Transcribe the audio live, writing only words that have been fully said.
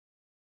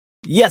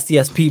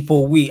Yes,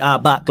 people, we are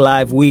back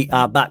live. We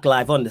are back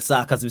live on the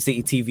Sarcasm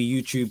City TV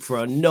YouTube for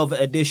another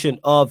edition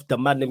of the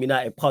ManDem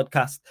United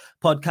podcast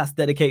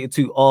dedicated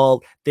to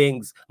all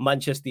things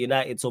Manchester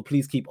United. So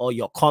please keep all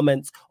your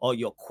comments, all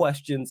your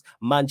questions,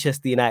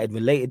 Manchester United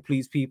related,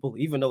 please, people.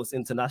 Even though it's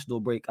international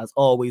break, as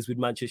always with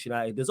Manchester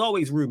United, there's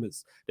always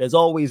rumors. There's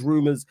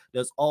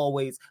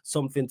always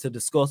something to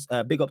discuss.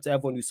 Big up to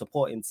everyone who's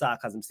supporting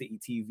Sarcasm City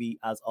TV.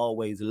 As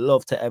always,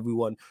 love to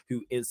everyone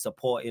who is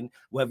supporting.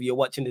 Whether you're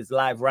watching this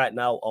live right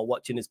now or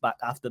watching this back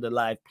after the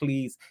live,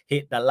 please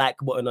hit the like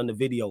button on the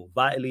video.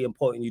 Vitally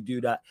important you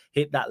do that.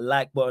 Hit that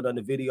like button on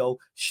the video.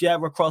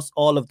 Share across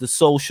all of the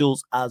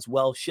socials as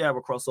well. Share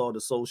across all the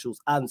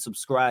socials and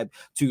subscribe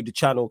to the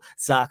channel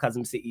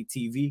Sarcasm City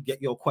TV. Get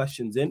your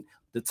questions in.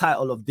 The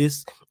title of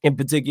this in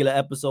particular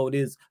episode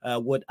is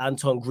would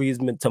Antoine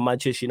Griezmann to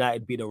Manchester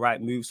United be the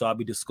right move? So I'll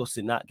be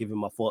discussing that, giving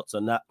my thoughts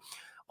on that.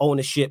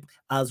 Ownership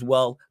as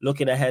well,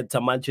 looking ahead to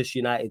Manchester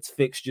United's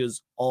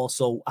fixtures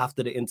also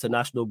after the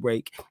international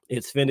break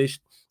is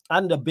finished,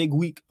 and a big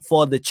week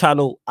for the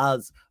channel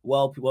as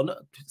well.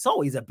 It's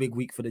always a big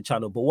week for the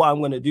channel, but what I'm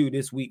going to do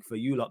this week for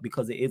you lot,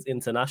 because it is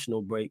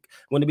international break,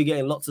 I'm going to be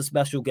getting lots of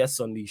special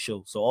guests on these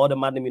shows. So all the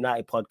ManDem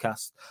United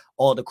podcasts,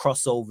 all the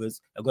crossovers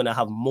are going to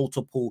have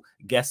multiple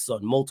guests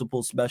on,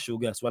 multiple special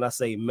guests. When I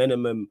say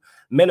minimum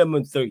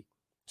 3.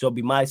 So it'll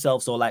be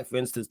myself. So, like, for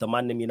instance, the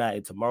ManDem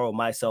United tomorrow,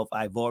 myself,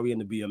 Ivorian,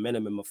 to be a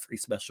minimum of 3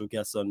 special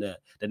guests on there.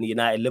 Then the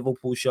United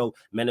Liverpool show,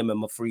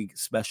 minimum of 3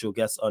 special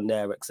guests on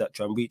there,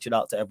 etc. I'm reaching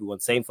out to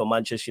everyone. Same for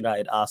Manchester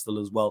United, Arsenal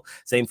as well.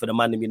 Same for the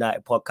ManDem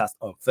United podcast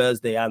on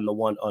Thursday and the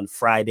one on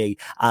Friday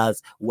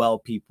as well,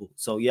 people.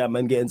 So, yeah,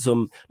 man, getting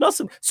some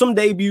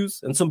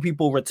debuts and some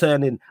people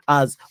returning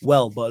as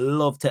well. But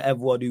love to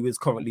everyone who is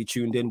currently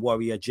tuned in.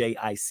 Warrior J,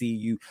 I see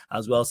you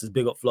as well. Says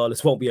big up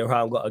Flawless, won't be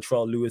around. Got to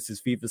troll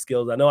Lewis's FIFA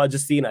skills. I know I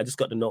just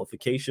got the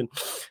notification.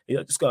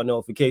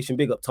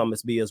 Big up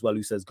Thomas B as well,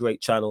 who says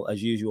great channel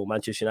as usual.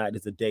 Manchester United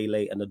is a day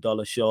late and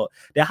 $1 short.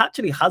 There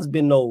actually has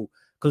been no,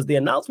 because the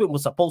announcement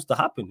was supposed to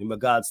happen in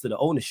regards to the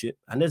ownership,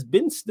 and there's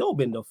still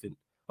been nothing.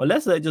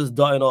 Unless they're just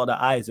dotting all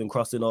the I's and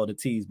crossing all the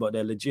T's, but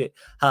there legit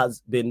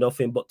has been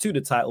nothing. But to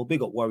the title,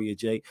 big up Warrior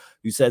J,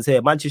 who says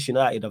here, Manchester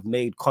United have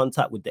made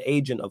contact with the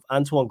agent of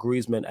Antoine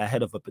Griezmann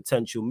ahead of a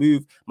potential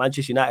move.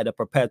 Manchester United are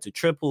prepared to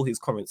triple his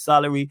current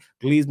salary.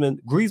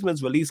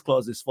 Griezmann's release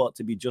clause is thought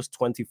to be just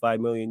 25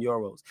 million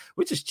euros,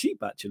 which is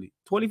cheap, actually.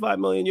 25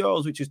 million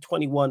euros, which is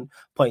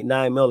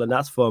 21.9 mil, and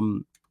that's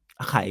from,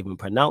 I can't even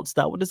pronounce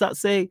that. What does that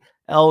say?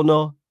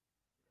 Elno?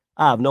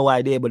 I have no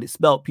idea, but it's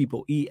spelled,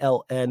 people,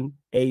 ELNACIONALCAT.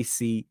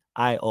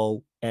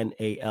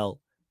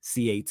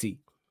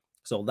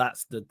 So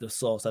that's the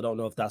source. I don't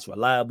know if that's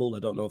reliable. I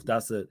don't know if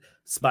that's a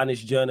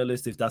Spanish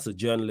journalist, if that's a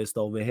journalist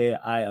over here.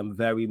 I am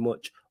very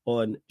much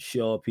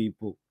unsure,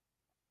 people.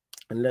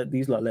 And let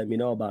me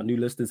know about new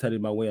listeners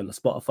headed my way on the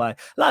Spotify.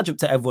 Large up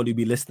to everyone who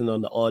be listening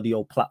on the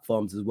audio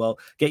platforms as well.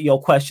 Get your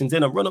questions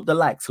in and run up the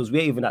likes, because we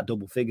ain't even at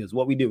double figures.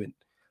 What we doing?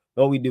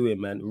 What are we doing,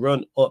 man?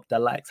 Run up the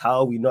likes. How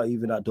are we not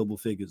even at double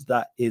figures?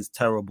 That is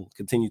terrible.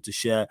 Continue to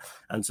share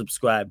and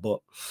subscribe. But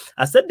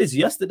I said this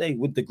yesterday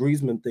with the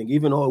Griezmann thing,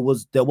 even though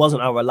there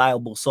wasn't a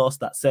reliable source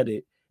that said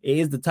it, it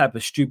is the type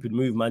of stupid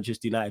move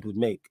Manchester United would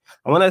make.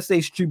 And when I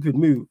say stupid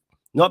move,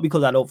 not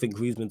because I don't think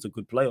Griezmann's a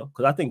good player,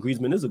 because I think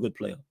Griezmann is a good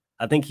player.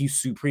 I think he's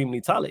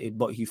supremely talented,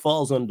 but he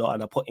falls under,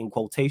 and I put in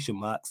quotation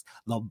marks,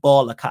 the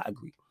baller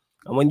category.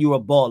 And when you're a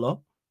baller,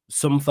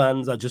 some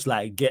fans are just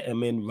like, get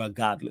him in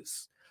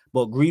regardless.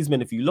 But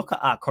Griezmann, if you look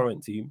at our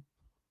current team,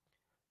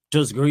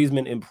 does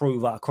Griezmann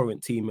improve our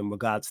current team in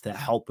regards to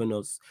helping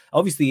us?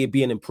 Obviously, it'd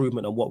be an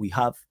improvement on what we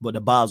have, but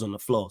the bar's on the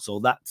floor. So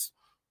that's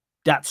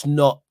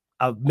not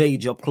a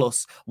major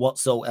plus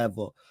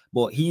whatsoever.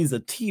 But he's a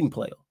team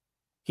player.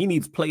 He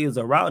needs players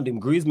around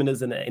him. Griezmann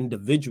isn't an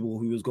individual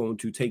who is going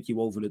to take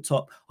you over the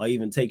top or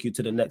even take you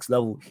to the next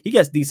level. He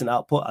gets decent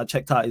output. I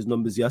checked out his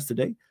numbers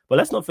yesterday. But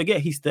let's not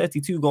forget, he's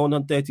 32 going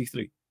on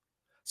 33.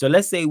 So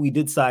let's say we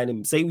did sign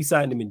him, say we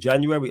signed him in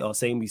January, or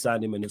say we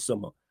signed him in the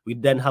summer. We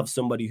then have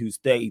somebody who's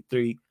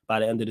 33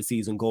 by the end of the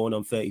season going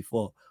on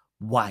 34.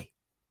 Why?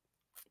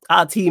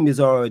 Our team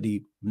is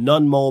already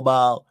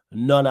non-mobile,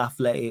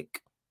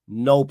 non-athletic,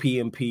 no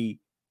P&P,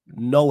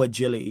 no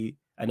agility,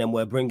 and then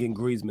we're bringing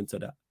Griezmann to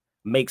that.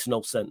 Makes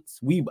no sense.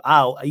 We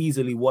are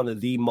easily one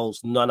of the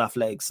most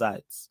non-athletic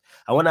sides.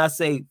 And when I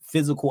say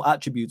physical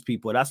attributes,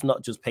 people, that's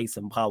not just pace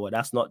and power.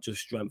 That's not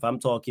just strength. I'm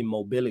talking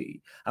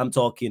mobility. I'm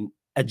talking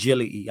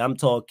agility. I'm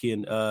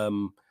talking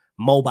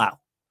mobile.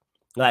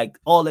 Like,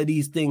 all of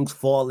these things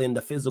fall in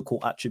the physical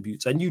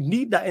attributes, and you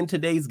need that in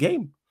today's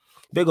game.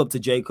 Big up to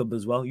Jacob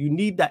as well. You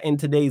need that in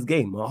today's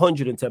game,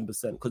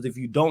 110%, because if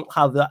you don't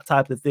have that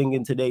type of thing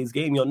in today's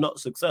game, you're not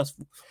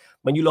successful.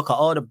 When you look at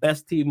all the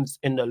best teams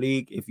in the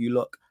league, if you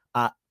look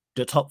at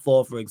the top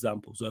 4, for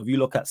example, so if you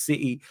look at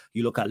City,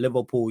 you look at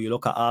Liverpool, you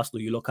look at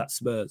Arsenal, you look at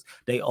Spurs,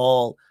 they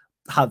all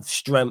have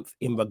strength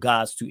in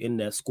regards to in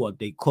their squad.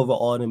 They cover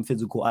all them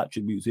physical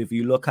attributes. If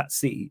you look at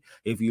City,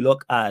 if you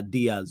look at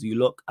Diaz, you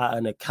look at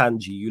an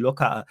Akanji, you look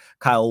at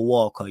Kyle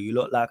Walker, you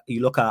look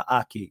at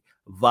Ake,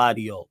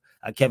 Vardio,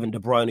 Kevin De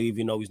Bruyne,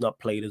 even though he's not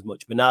played as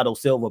much. Bernardo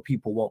Silva,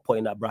 people won't put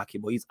in that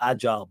bracket, but he's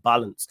agile,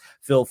 balanced.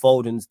 Phil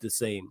Foden's the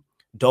same.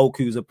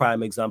 Doku's a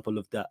prime example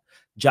of that.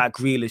 Jack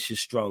Grealish is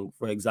strong,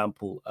 for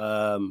example.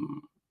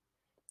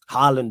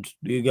 Haaland,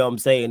 you know what I'm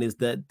saying, is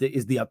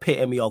the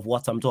epitome of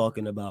what I'm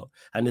talking about.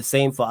 And the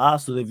same for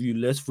Arsenal. If you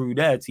list through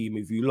their team,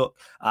 if you look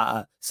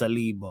at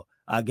Saliba,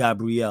 at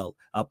Gabriel,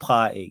 at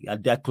Partey,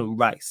 at Declan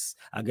Rice,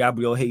 at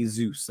Gabriel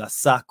Jesus, at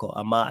Saka,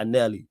 at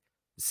Martinelli.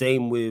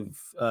 Same with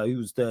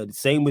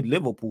same with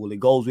Liverpool. It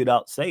goes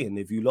without saying.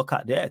 If you look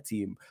at their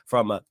team,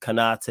 from a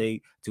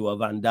Kanate to a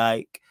Van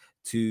Dijk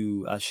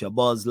to a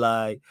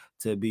Shabazlai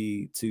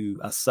to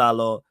a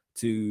Salah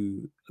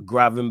to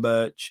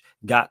Gravenberch,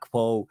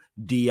 Gakpo,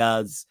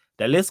 Diaz.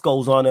 The list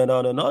goes on and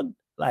on and on.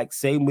 Like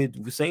same with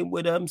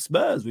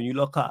Spurs. When you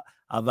look at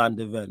Van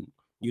de Ven,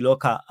 you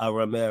look at a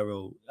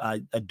Romero, a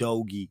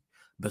Dogi,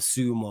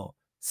 Basuma,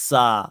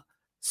 Sa,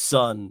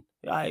 Son.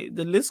 Right?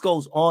 The list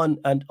goes on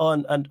and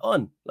on and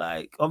on.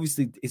 Like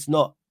obviously, it's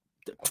not.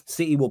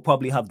 City will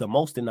probably have the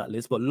most in that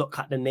list, but look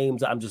at the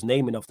names that I'm just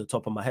naming off the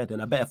top of my head.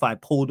 And I bet if I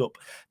pulled up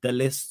the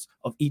list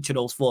of each of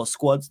those 4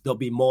 squads, there'll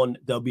be more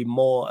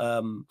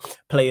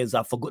players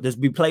I forgot. There'll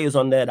be players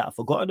on there that I've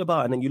forgotten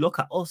about. And then you look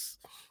at us.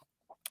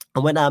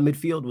 And when our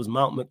midfield was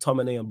Mount,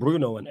 McTominay, and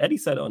Bruno, and Eddie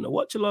said it on the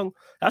watch along,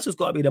 that's just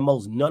got to be the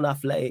most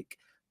non-athletic,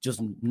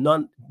 just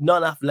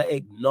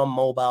non-athletic,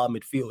 non-mobile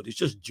midfield. It's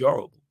just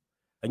durable.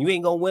 And you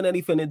ain't going to win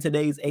anything in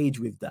today's age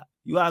with that.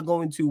 You are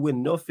going to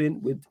win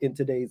nothing in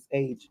today's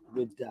age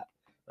with that.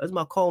 That's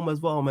my comb as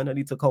well, man. I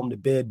need to comb the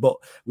beard, but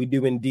we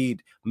do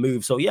indeed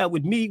move. So, yeah,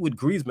 with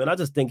Griezmann, I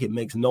just think it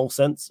makes no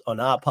sense on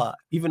our part.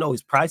 Even though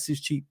his price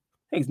is cheap,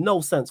 it makes no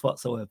sense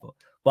whatsoever.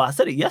 But I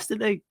said it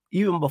yesterday,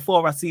 even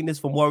before I seen this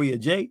from Warrior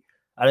J.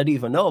 I didn't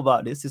even know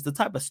about this. It's the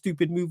type of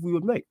stupid move we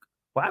would make.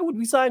 Why would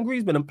we sign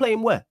Griezmann and play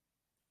him where?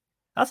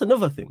 That's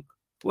another thing.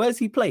 Where's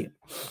he playing?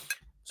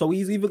 So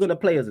he's either going to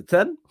play as a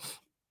 10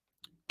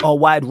 or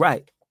wide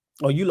right.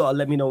 Or you lot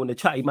let me know in the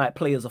chat, he might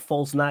play as a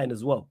false 9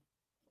 as well.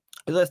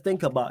 Let's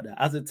think about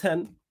that. As a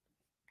 10,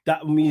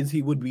 that means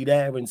he would be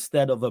there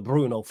instead of a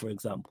Bruno, for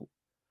example.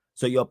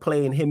 So you're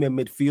playing him in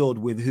midfield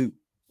with who?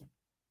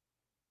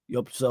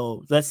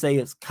 So let's say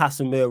it's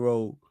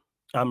Casemiro,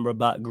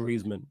 Amrabat,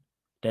 Griezmann.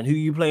 Then who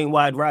you playing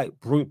wide right?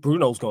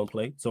 Bruno's going to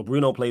play. So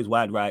Bruno plays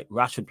wide right.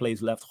 Rashford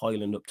plays left,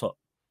 Højlund up top.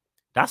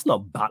 That's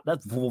not bad.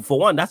 That's for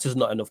one, that's just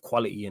not enough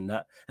quality in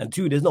that. And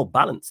 2, there's no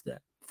balance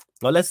there.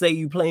 Now, let's say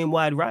you playing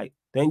wide right.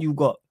 Then you've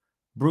got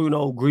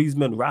Bruno,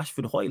 Griezmann,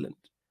 Rashford, Højlund.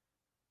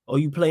 Or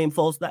you playing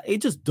false. That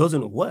it just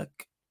doesn't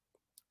work.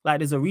 Like,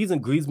 there's a reason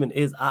Griezmann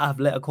is at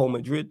Atletico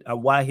Madrid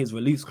and why his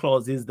release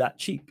clause is that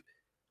cheap.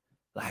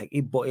 But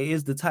it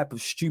is the type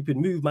of stupid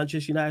move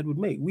Manchester United would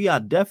make. We are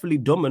definitely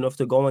dumb enough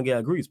to go and get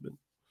a Griezmann.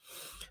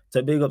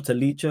 So big up to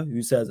Leacher,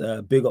 who says,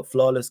 big up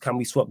Flawless. Can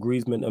we swap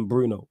Griezmann and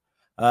Bruno?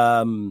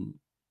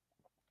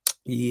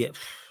 Yeah,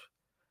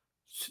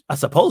 I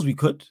suppose we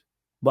could.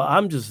 But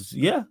I'm just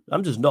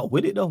not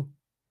with it, though.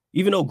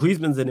 Even though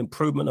Griezmann's an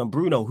improvement on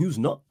Bruno, who's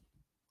not?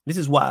 This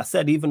is why I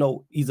said, even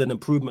though he's an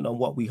improvement on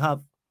what we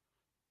have,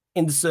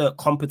 insert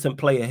competent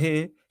player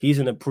here, he's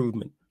an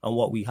improvement on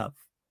what we have.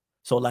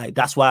 So,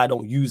 that's why I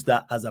don't use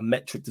that as a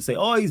metric to say,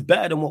 oh, he's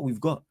better than what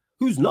we've got.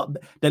 Who's not?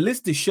 The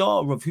list is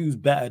short of who's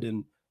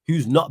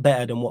not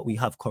better than what we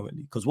have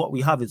currently, because what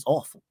we have is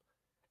awful,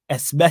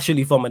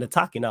 especially from an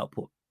attacking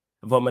output.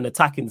 From an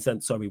attacking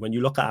sense, when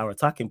you look at our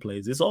attacking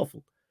players, it's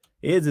awful.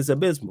 It's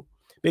abysmal.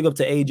 Big up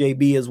to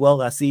AJB as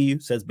well. I see you.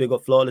 Says big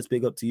up Flawless.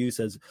 Big up to you.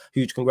 Says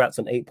huge congrats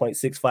on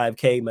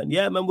 8.65K, man.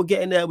 Yeah, man, we're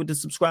getting there with the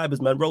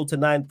subscribers, man. Road to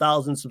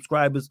 9,000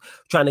 subscribers.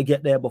 Trying to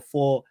get there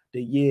before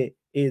the year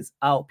is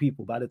out,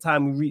 people. By the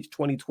time we reach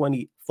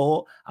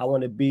 2024, I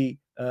want to be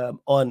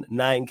on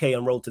 9K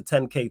and road to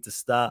 10K to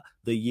start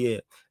the year.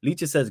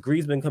 Leacher says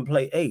Griezmann can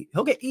play 8.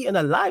 He'll get eaten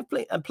alive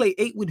and play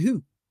 8 with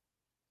who?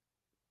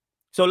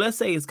 So let's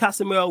say it's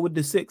Casemiro with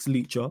the 6,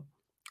 Leacher.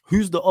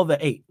 Who's the other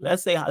 8?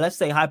 Let's say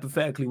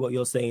hypothetically what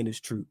you're saying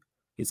is true.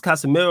 It's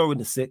Casemiro with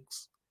the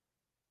 6.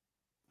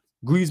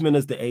 Griezmann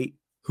is the 8.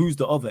 Who's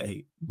the other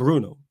 8?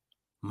 Bruno.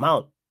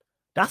 Mount.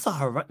 That's a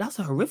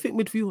horrific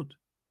midfield.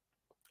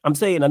 I'm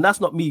saying, and that's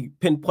not me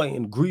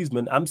pinpointing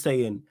Griezmann. I'm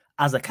saying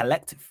as a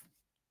collective.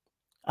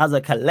 As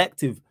a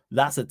collective,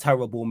 that's a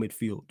terrible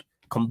midfield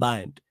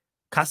combined.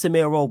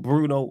 Casemiro,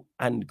 Bruno,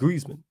 and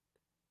Griezmann.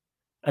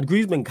 And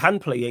Griezmann can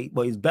play 8,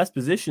 but his best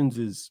positions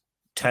is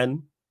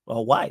 10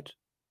 or wide.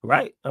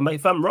 Right? I mean,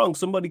 if I'm wrong,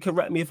 somebody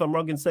correct me if I'm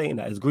wrong in saying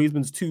that. It's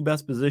Griezmann's 2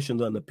 best positions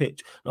on the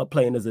pitch, not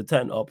playing as a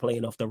 10 or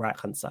playing off the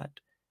right-hand side.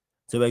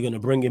 So we're going to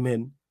bring him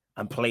in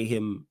and play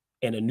him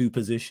in a new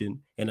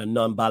position in a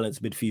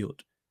non-balanced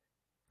midfield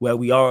where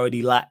we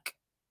already lack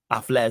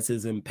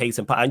athleticism, pace,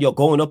 and power. And you're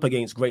going up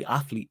against great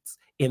athletes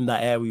in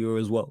that area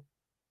as well.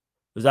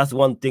 Because that's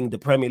one thing the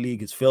Premier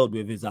League is filled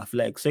with is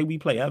athletics. Say we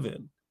play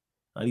Everton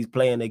and he's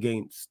playing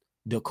against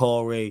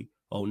Decore,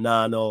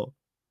 Onana,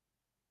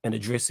 and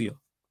Adricia.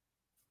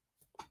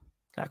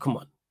 Come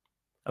on.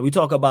 And we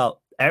talk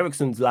about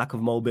Eriksen's lack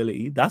of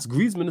mobility. That's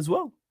Griezmann as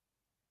well.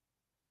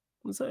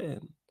 I'm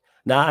saying.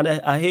 Nah, and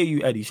I hear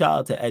you, Eddie. Shout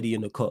out to Eddie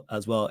in the cut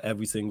as well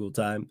every single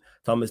time.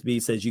 Thomas B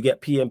says you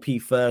get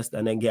PMP first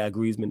and then get a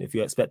Griezmann. If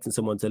you're expecting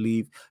someone to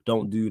leave,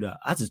 don't do that.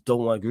 I just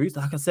don't want Griezmann.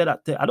 Like I said,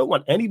 I don't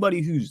want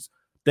anybody who's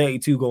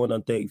 32 going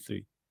on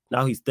 33.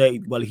 Now he's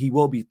 30. Well, he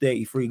will be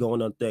 33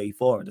 going on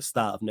 34 at the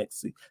start of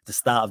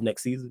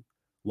next season.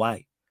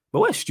 Why? But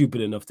we're stupid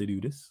enough to do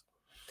this.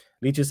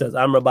 Leacher says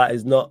Amrabat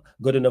is not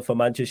good enough for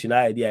Manchester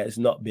United. Yeah, it's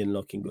not been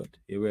looking good.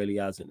 It really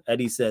hasn't.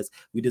 Eddie says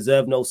we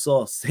deserve no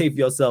sauce. Save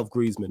yourself,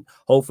 Griezmann.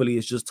 Hopefully,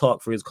 it's just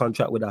talk for his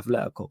contract with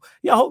Atletico.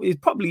 Yeah, I hope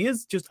it probably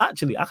is just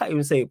actually. I can't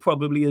even say it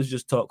probably is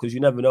just talk because you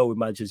never know with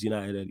Manchester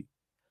United, Eddie.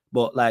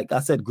 But like I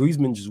said,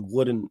 Griezmann just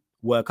wouldn't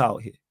work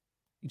out here.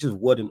 He just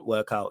wouldn't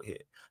work out here.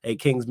 Hey,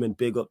 Kingsman,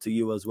 big up to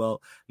you as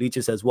well.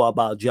 Leacher says, what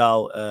about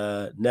João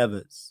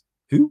Neves?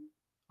 Who?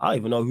 I don't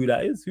even know who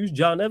that is. Who's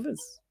João Neves?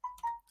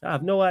 I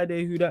have no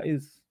idea who that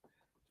is.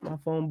 My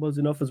phone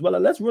buzzing off as well.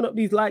 And let's run up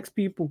these likes,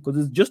 people, because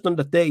it's just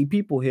under 30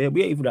 people here.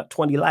 We ain't even at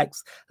 20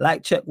 likes.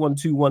 Like check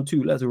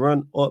 1212. Let's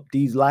run up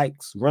these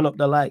likes. Run up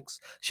the likes.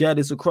 Share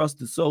this across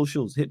the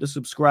socials. Hit the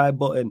subscribe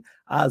button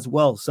as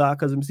well.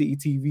 Sarcasm City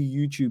TV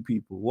YouTube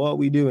people. What are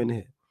we doing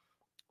here?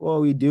 What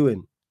are we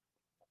doing?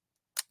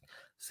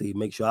 See,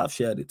 make sure I've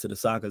shared it to the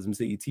Sarcasm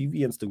City TV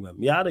Instagram.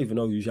 Yeah, I don't even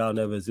know who João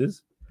Neves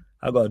is.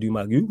 I got to do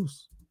my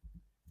Googles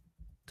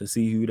to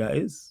see who that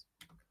is.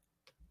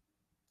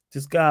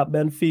 This guy,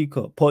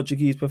 Benfica,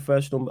 Portuguese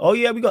professional. Oh,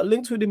 yeah, we got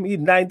links with him. He's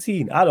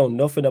 19. I don't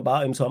know nothing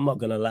about him, so I'm not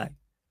going to lie.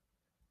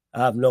 I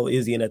have no,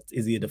 is he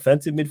a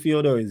defensive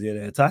midfielder? Is he an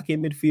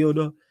attacking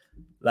midfielder?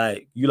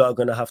 Like, you lot are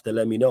going to have to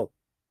let me know.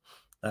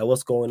 Like,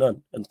 what's going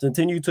on? And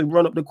continue to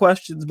run up the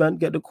questions, man.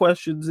 Get the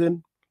questions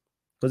in.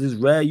 Because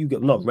it's rare you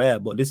get, not rare,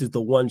 but this is the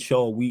one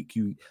show a week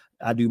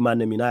I do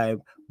ManDem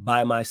United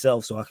by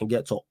myself so I can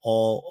get to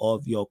all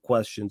of your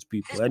questions,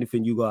 people.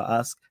 Anything you got to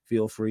ask,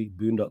 feel free.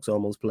 Boondocks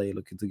almost played,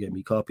 looking to get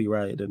me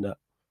copyrighted and that.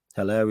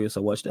 Hilarious. I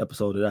watched the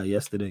episode of that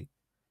yesterday.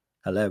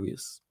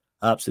 Hilarious.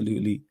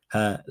 Absolutely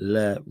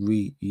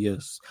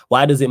hilarious.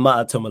 Why does it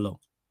matter, Tomalo?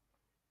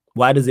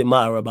 Why does it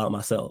matter about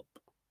myself?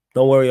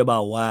 Don't worry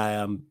about why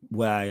I'm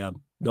where I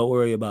am. Don't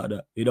worry about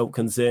that. It don't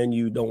concern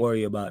you. Don't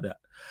worry about that.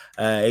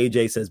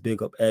 AJ says,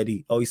 big up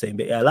Eddie. Oh, he's saying,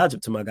 yeah, large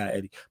up to my guy,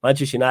 Eddie.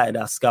 Manchester United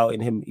are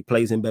scouting him. He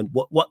plays in Ben.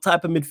 What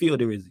type of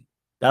midfielder is he?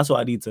 That's what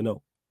I need to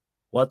know.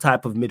 What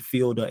type of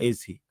midfielder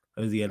is he?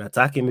 Is he an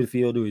attacking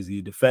midfielder? Is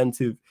he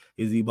defensive?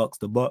 Is he box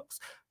to box?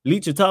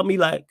 Leacher, tell me,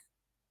 like,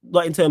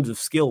 not in terms of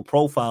skill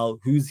profile,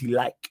 who's he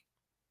like?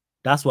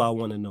 That's what I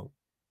want to know.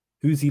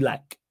 Who's he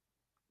like?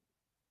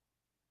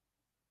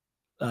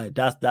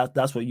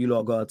 That's what you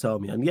lot gotta tell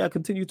me. And yeah,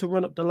 continue to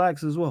run up the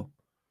likes as well.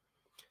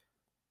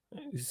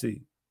 You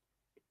see.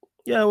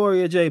 Yeah,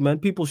 Warrior J, man.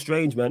 People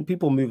strange, man.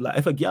 People move like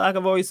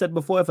I've already said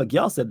before, if a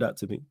girl said that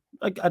to me,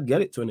 I'd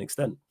get it to an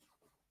extent.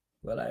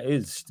 Well, it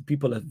is.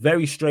 People are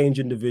very strange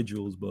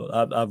individuals, but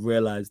I've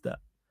realized that.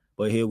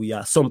 But here we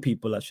are. Some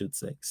people, I should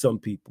say. Some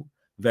people.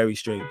 Very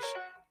strange.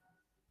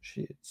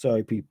 Shit.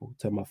 Sorry, people.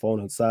 Turn my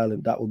phone on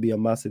silent. That would be a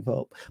massive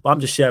help. But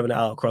I'm just sharing it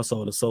out across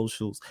all the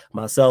socials.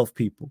 Myself,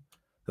 people.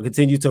 I'll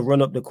continue to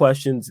run up the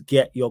questions.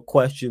 Get your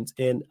questions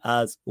in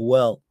as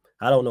well.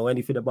 I don't know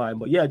anything about him,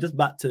 but yeah, just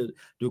back to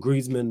the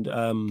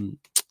Griezmann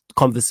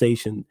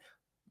conversation.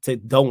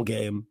 Don't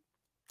get him.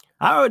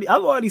 I've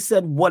already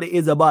said what it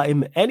is about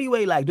him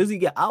anyway. Like, does he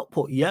get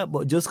output? Yeah,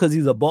 but just because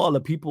he's a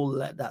baller, people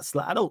let that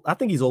slide. I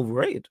think he's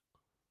overrated.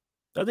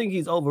 I think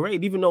he's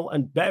overrated, even though,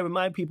 and bear in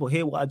mind, people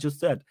hear what I just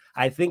said.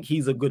 I think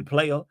he's a good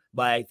player,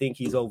 but I think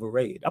he's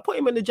overrated. I put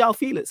him in the João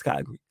Felix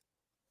category.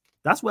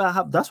 That's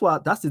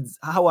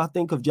how I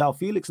think of João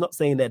Felix. Not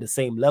saying they're the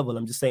same level.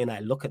 I'm just saying I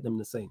look at them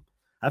the same.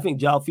 I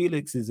think João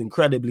Felix is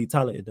incredibly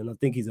talented, and I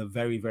think he's a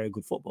very, very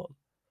good footballer.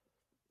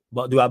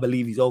 But do I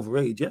believe he's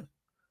overrated? Yeah.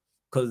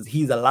 Because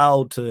he's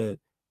allowed to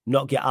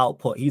not get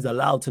output. He's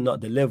allowed to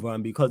not deliver,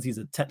 and because he's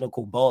a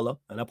technical baller,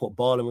 and I put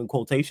baller in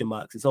quotation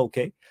marks, it's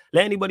okay.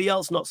 Let anybody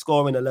else not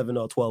score in 11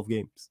 or 12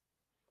 games.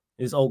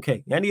 It's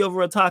okay. Any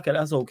other attacker,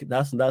 that's okay.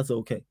 That's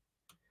okay.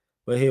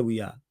 But here we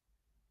are.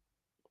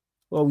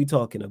 What are we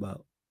talking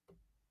about?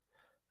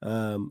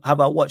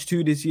 Have I watched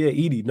 2 this year?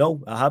 Edie?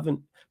 No, I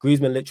haven't.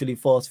 Griezmann literally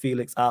forced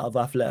Felix out of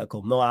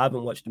Atletico. No, I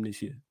haven't watched him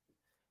this year.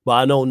 But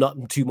I know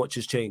not too much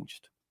has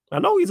changed. I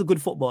know he's a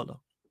good footballer.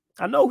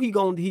 I know he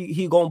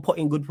gonna put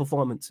in good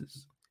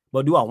performances.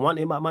 But do I want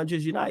him at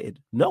Manchester United?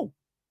 No.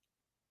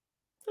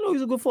 I know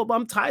he's a good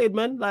footballer. I'm tired,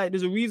 man. Like,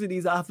 there's a reason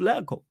he's at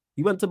Atletico.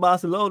 He went to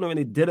Barcelona and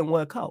it didn't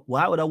work out.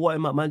 Why would I want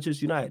him at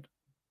Manchester United?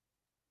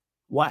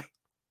 Why?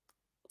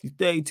 He's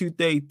 32,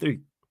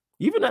 33.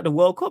 Even at the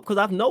World Cup, because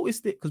I've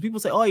noticed it. Because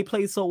people say, oh, he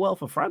plays so well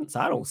for France.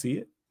 I don't see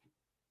it.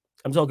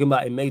 I'm talking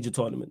about in major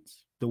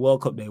tournaments. The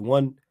World Cup, they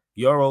won.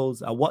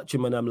 Euros, I watch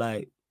him and I'm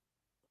like,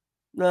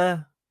 nah.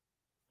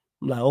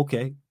 I'm like,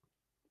 okay.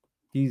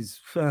 He's,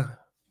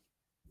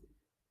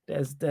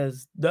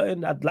 there's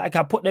nothing. I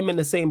put them in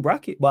the same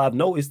bracket, but I've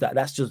noticed that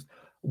that's just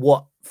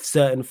what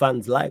certain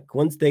fans like.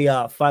 Once they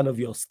are a fan of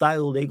your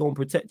style, they going to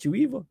protect you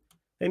either.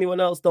 Anyone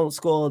else don't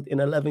score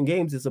in 11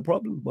 games, it's a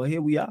problem. But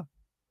here we are.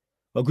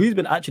 But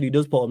Griezmann actually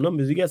does put up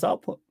numbers. He gets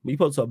output. He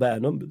puts up better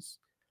numbers.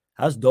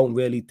 I just don't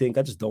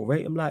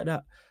rate him like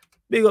that.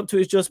 Big up to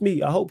It's Just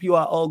Me. I hope you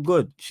are all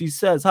good. She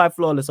says, hi,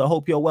 Flawless. I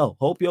hope you're well.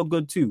 Hope you're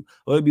good too.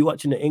 We'll be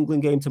watching the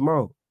England game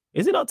tomorrow.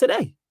 Is it not today?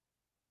 I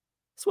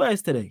swear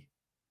it's today.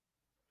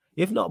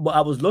 If not, but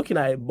I was looking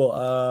at it, but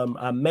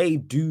I may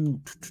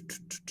do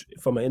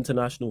from an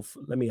international.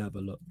 Let me have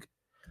a look.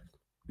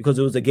 Because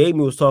it was a game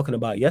we was talking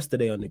about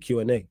yesterday on the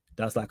Q&A.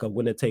 That's like a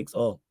winner takes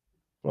all.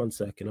 1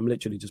 second. I'm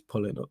literally just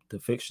pulling up the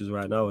fixtures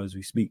right now as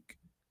we speak.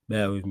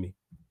 Bear with me.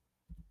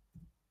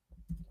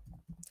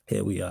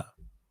 Here we are.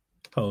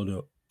 Hold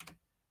up.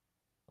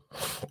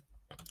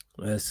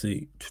 Let's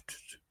see.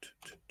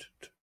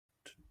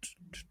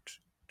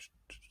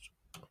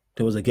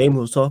 There was a game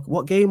we was talking.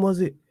 What game was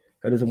it?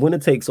 And it's a winner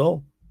takes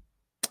all.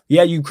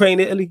 Yeah, Ukraine,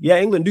 Italy. Yeah,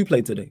 England do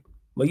play today.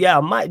 But yeah,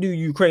 I might do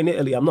Ukraine,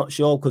 Italy. I'm not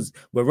sure because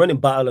we're running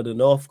Battle of the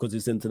North because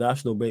it's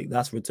international break.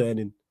 That's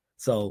returning.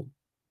 So,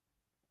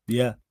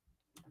 yeah.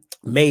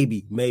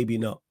 Maybe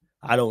not.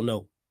 I don't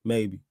know.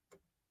 Maybe.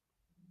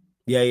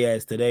 Yeah,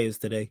 it's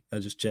today. I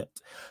just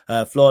checked.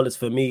 Flawless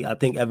for me. I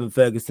think Evan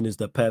Ferguson is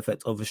the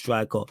perfect other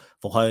striker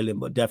for Hoyland,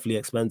 but definitely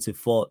expensive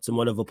thoughts. And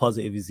one of the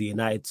positive is the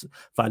United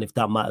fan, if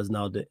that matters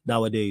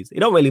nowadays.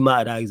 It don't really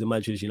matter that he's a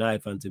Manchester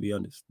United fan, to be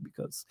honest,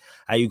 because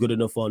are you good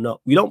enough or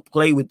not? We don't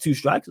play with two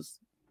strikers.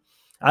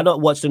 I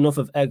don't watched enough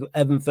of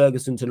Evan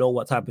Ferguson to know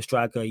what type of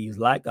striker he's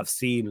like. I've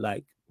seen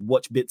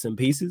watch bits and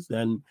pieces,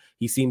 and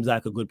he seems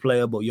like a good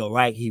player, but you're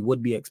right, he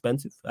would be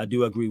expensive. I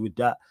do agree with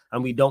that.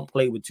 And we don't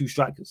play with two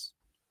strikers.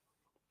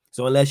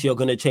 So unless you're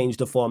going to change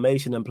the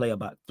formation and play a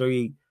back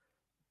three,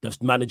 the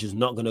manager's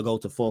not going to go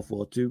to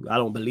 4-4-2. I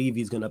don't believe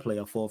he's going to play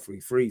a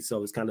 4-3-3.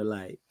 So it's kind of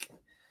like,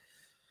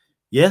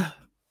 yeah,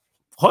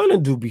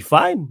 Hoyland will be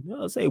fine.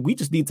 I'll say we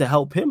just need to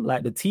help him.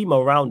 Like the team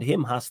around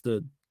him has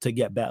to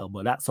get better,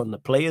 but that's on the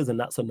players and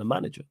that's on the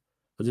manager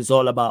because it's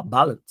all about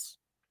balance.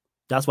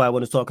 That's why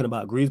when I was talking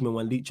about Griezmann,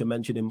 when Leacher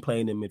mentioned him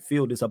playing in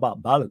midfield, it's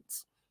about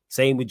balance.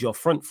 Same with your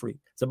front three.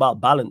 It's about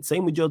balance.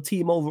 Same with your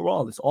team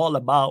overall. It's all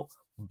about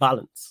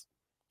balance.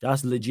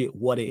 That's legit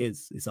what it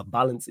is. It's a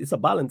balance. It's a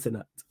balancing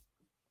act.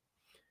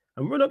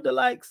 And run up the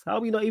likes. How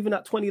are we not even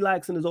at 20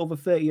 likes and there's over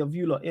 30 of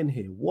you lot in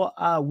here? What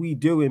are we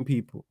doing,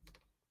 people?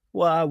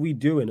 What are we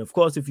doing? Of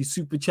course, if you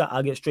super chat,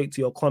 I'll get straight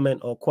to your comment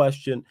or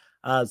question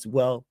as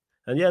well.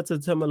 And yeah, to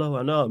Temelo,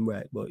 I know I'm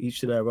right, but each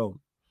to their own.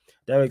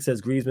 Derek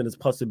says Griezmann has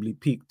possibly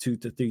peaked 2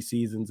 to 3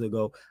 seasons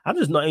ago. I'm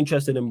just not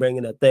interested in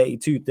bringing a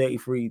 32,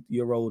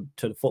 33-year-old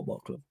to the football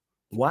club.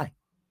 Why?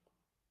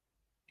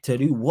 To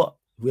do what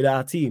with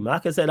our team?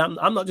 Like I said,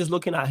 I'm not just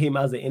looking at him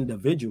as an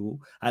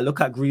individual. I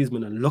look at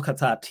Griezmann and look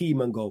at our team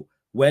and go,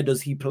 where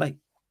does he play?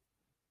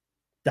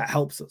 That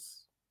helps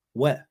us.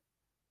 Where?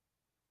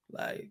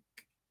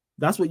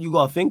 That's what you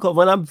got to think of.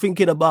 When I'm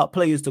thinking about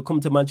players to come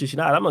to Manchester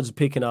United, I'm not just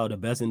picking out the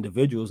best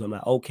individuals. I'm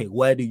like, okay,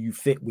 where do you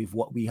fit with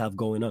what we have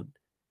going on?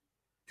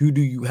 Who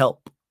do you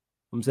help?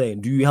 I'm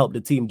saying, do you help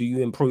the team? Do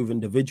you improve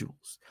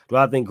individuals? Do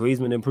I think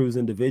Griezmann improves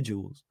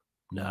individuals?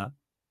 Nah,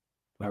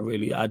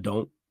 I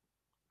don't.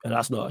 And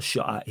that's not a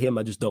shot at him.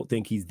 I just don't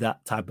think he's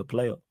that type of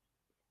player.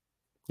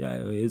 Yeah,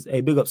 it is.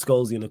 Hey, big up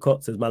Scolesy in the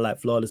cut. Says, my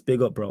life flawless.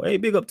 Big up, bro. Hey,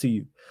 big up to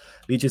you.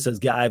 Leacher says,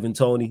 get Ivan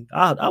Toney.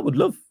 I would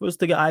love for us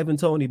to get Ivan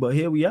Toney, but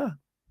here we are.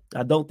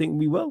 I don't think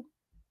we will.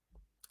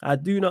 I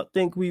do not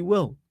think we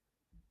will.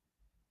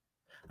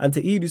 And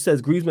to Edu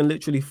says, Griezmann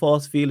literally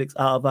forced Felix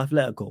out of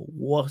Atletico.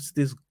 What's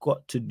this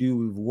got to do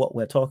with what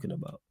we're talking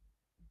about?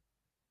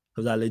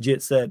 Because I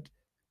legit said,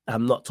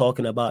 I'm not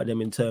talking about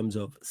them in terms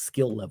of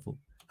skill level.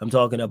 I'm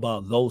talking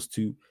about those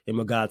two in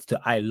regards to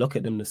I look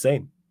at them the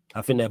same.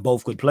 I think they're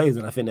both good players,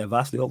 and I think they're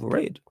vastly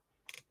overrated.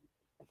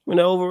 When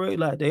they're overrated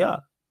like they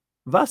are,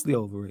 vastly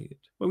overrated.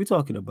 What are we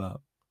talking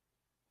about?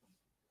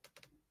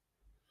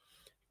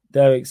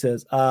 Derek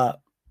says,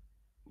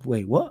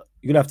 wait, what?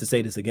 You're going to have to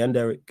say this again,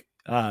 Derek.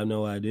 I have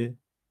no idea.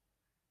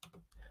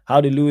 How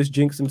did Lewis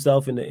jinx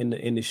himself in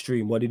the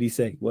stream? What did he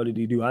say? What did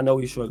he do? I know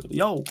he struggled.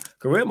 Yo,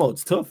 career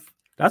mode's tough.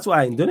 That's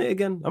why I ain't done it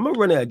again. I'm going to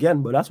run it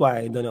again, but that's why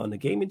I ain't done it on the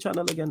gaming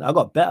channel again. I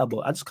got better, but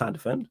I just can't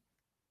defend.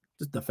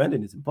 Just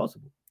defending is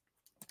impossible.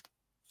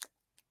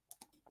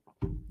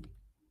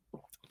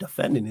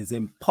 Defending is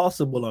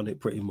impossible on it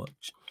pretty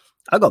much.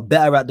 I got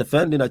better at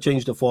defending. I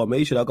changed the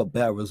formation. I got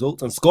better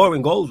results. And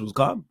scoring goals was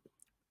calm,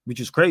 which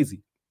is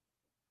crazy.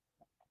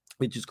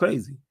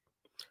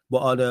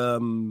 But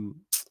on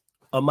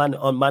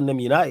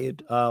ManDem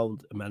United,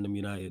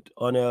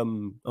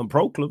 on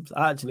pro clubs,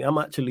 I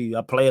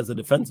play as a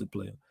defensive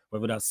player,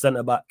 whether that's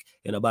centre back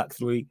in a back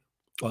three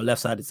or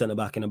left-sided centre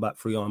back in a back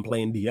three, or I'm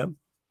playing DM.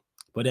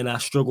 But then I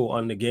struggle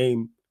on the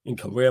game in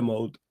career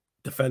mode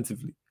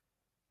defensively,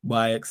 but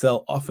I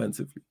excel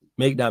offensively.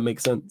 Make that make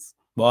sense.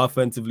 But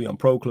offensively on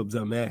pro clubs,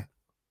 I'm there.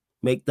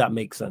 Make that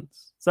make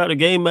sense. So the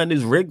game, man,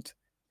 is rigged.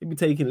 They be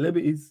taking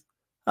liberties.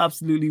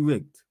 Absolutely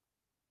rigged.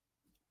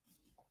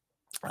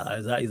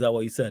 Is that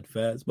what he said,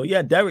 Fairs? But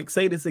yeah, Derek,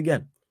 say this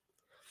again.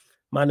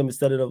 ManDem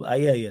instead of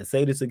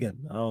say this again.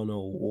 I don't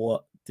know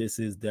what this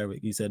is,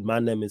 Derek. You said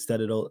ManDem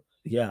instead of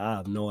yeah, I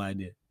have no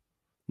idea.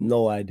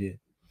 No idea.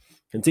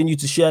 Continue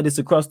to share this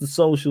across the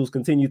socials.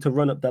 Continue to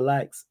run up the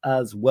likes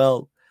as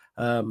well.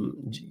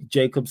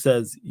 Jacob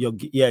says,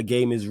 yeah,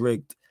 game is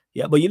rigged.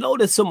 Yeah, but you know,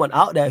 there's someone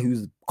out there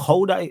who's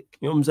cold at it.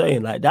 You know what I'm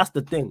saying? Like, that's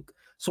the thing.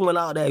 Someone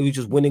out there who's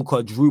just winning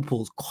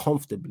quadruples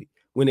comfortably,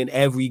 winning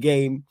every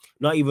game,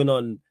 not even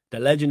on the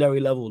legendary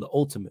level, the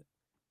ultimate.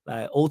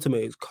 Like,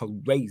 ultimate is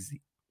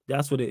crazy.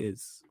 That's what it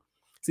is.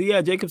 So,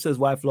 yeah, Jacob says,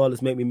 why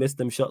flawless make me miss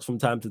them shots from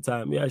time to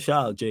time. Yeah,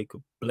 shout out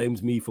Jacob.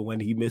 Blames me for when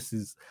he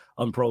misses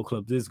on Pro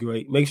Clubs. This is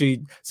great. Make sure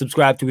you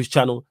subscribe to his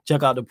channel.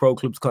 Check out the Pro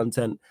Clubs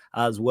content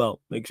as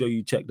well. Make sure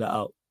you check that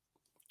out.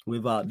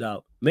 Without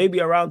doubt.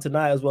 Maybe around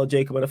tonight as well,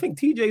 Jacob. And I think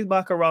TJ's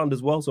back around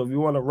as well. So if you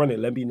want to run it,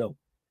 let me know.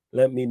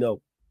 Let me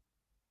know.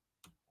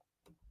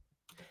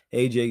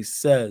 AJ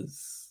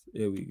says,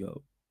 here we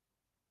go.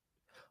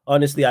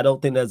 Honestly, I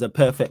don't think there's a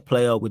perfect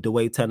player with the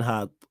way Ten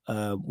Hag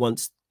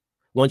wants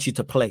you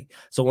to play.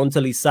 So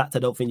until he's sacked, I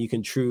don't think you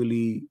can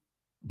truly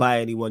buy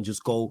anyone.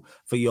 Just go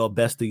for your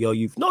best of your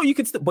youth. No, you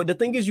can still, but the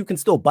thing is, you can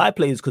still buy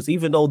players, because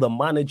even though the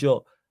manager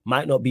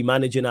might not be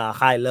managing at a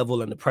high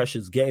level and the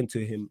pressure's getting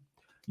to him,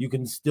 you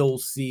can still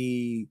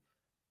see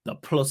the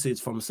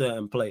pluses from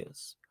certain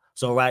players.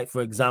 So, right,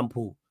 for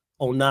example,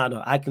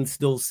 Onana, I can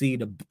still see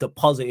the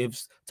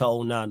positives to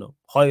Onana.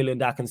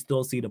 Højlund, I can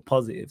still see the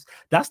positives.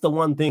 That's the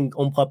one thing,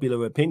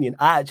 unpopular opinion.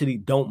 I actually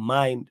don't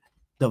mind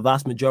the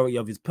vast majority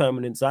of his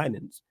permanent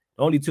signings.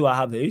 The only two I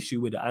have an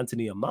issue with are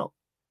Anthony and Mount.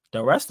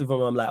 The rest of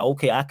them, I'm like,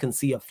 okay, I can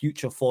see a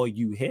future for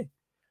you here.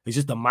 It's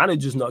just the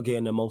manager's not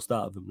getting the most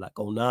out of him. Like,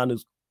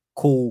 Onana's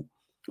cool,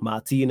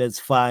 Martinez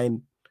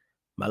fine,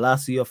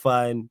 Malacia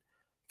fine,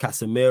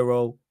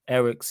 Casemiro,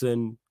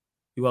 Ericsson,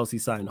 who else he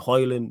signed?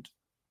 Højlund.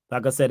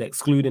 Like I said,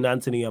 excluding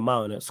Anthony and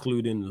Mount,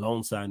 excluding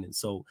loan signings.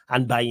 So,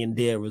 and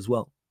Bayindir as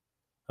well.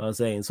 I was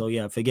saying, so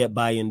yeah, forget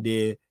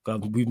Bayindir,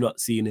 because we've not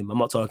seen him. I'm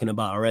not talking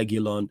about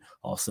Regulon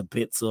or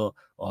Sabitzer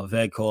or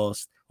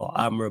Veghorst or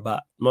Amrabat.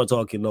 I'm not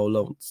talking no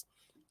loans.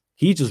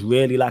 He just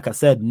really, like I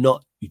said,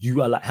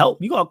 you are like,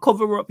 help. You got to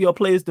cover up your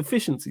players'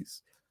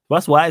 deficiencies.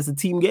 That's why it's a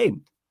team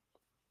game.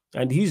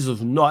 And he's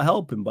just not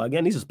helping. But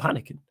again, he's just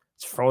panicking.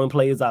 He's throwing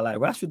players out. Like,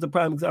 Rashford's a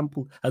prime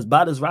example. As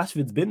bad as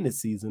Rashford's been this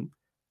season,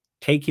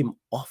 take him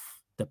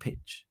off the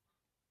pitch.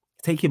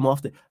 Take him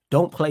off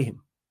don't play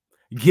him.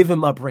 Give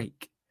him a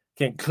break.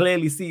 Can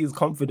clearly see his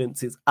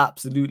confidence is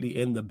absolutely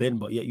in the bin,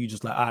 but yet you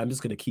just like, I'm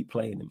just going to keep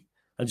playing him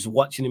and just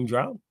watching him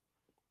drown.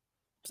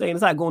 I'm saying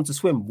it's like going to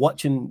swim,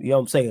 watching, you know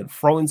what I'm saying,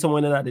 throwing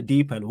someone in at the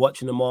deep end,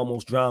 watching them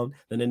almost drown,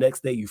 then the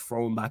next day you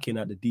throw him back in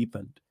at the deep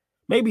end.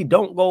 Maybe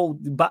don't go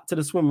back to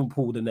the swimming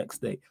pool the next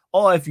day.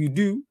 Or if you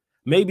do,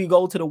 maybe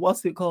go to the,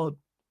 what's it called?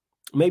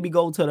 Maybe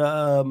go to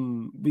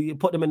the,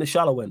 put them in the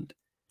shallow end.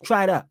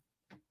 Try that.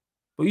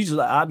 But you just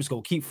like, I'm just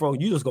going to keep throwing.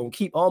 You just going to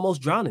keep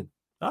almost drowning.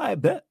 I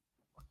bet.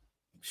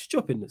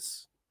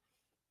 Stupidness.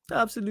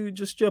 Absolute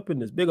just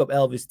stupidness. Big up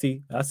Elvis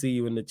T. I see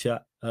you in the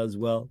chat as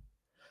well.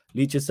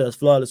 Leacher says,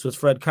 flawless, was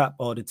Fred crap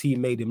or the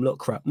team made him look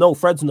crap? No,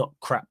 Fred's not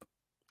crap.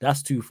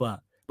 That's too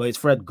far. But is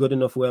Fred good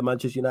enough where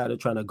Manchester United are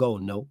trying to go?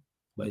 No.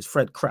 But is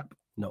Fred crap?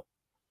 No.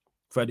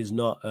 Fred is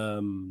not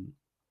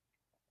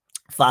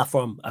far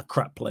from a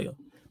crap player.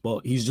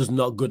 But he's just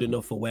not good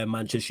enough for where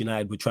Manchester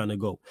United were trying to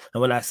go.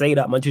 And when I say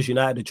that, Manchester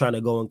United are trying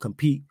to go and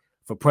compete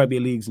for Premier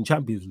Leagues and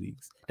Champions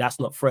Leagues. That's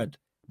not Fred.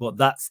 But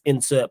that's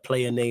insert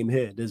player name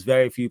here. There's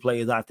very few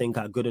players I think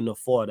are good enough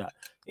for that,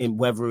 in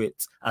whether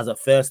it's as a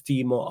first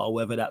teamer or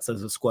whether that's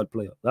as a squad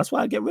player. That's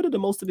why I get rid of the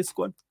most of this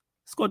squad.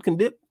 Squad can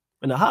dip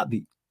in a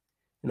heartbeat.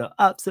 In an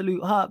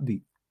absolute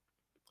heartbeat.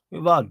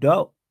 Without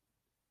doubt.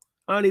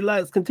 Any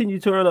likes, continue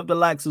to turn up the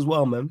likes as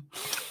well, man.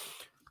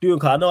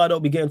 I know I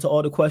don't be getting to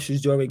all the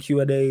questions during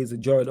Q&As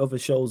and during other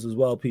shows as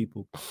well,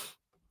 people.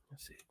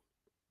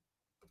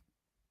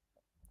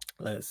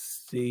 Let's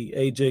see.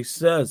 AJ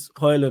says,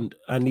 Højlund,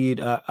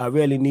 I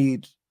really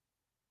need.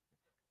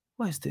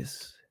 What is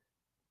this?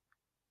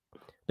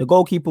 The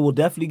goalkeeper will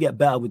definitely get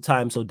better with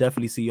time, so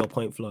definitely see your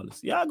point,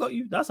 flawless. Yeah, I got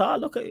you. That's how I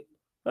look at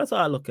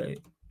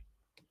it.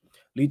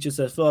 Leacher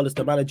says, flawless,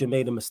 the manager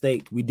made a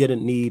mistake. We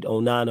didn't need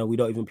Onana. We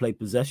don't even play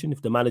possession.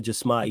 If the manager's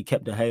smart, he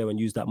kept De Gea and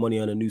used that money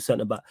on a new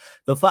centre-back.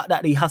 The fact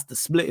that he has to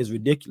split is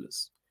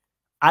ridiculous.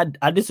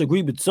 I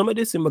disagree with some of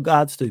this in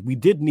regards to we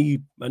did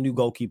need a new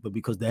goalkeeper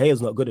because De Gea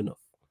is not good enough.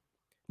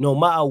 No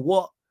matter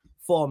what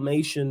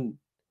formation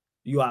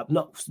you have,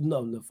 not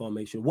the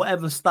formation,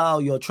 whatever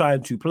style you're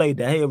trying to play,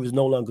 De Gea is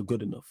no longer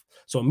good enough.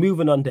 So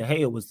moving on De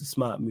Gea was the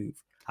smart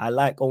move. I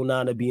like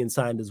Onana being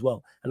signed as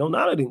well. And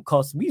Onana didn't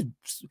cost, we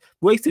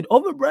wasted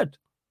other bread.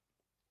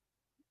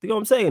 You know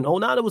what I'm saying?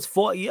 Onana was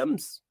 40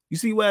 M's. You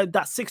see where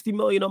that 60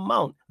 million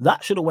amount,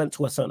 that should have went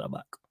to a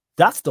centre-back.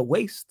 That's the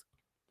waste.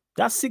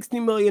 That 60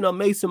 million on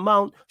Mason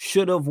Mount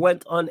should have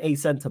went on a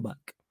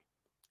centre-back.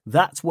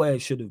 That's where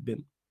it should have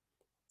been.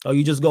 Or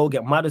you just go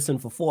get Maddison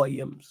for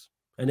 40 M's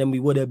and then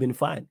we would have been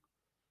fine.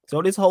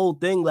 So this whole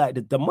thing,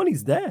 like the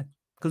money's there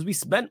because we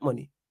spent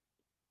money.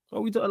 Are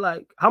we talking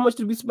like how much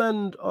did we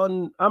spend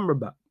on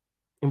Amrabat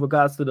in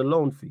regards to the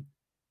loan fee?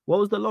 What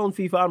was the loan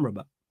fee for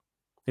Amrabat?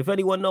 If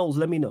anyone knows,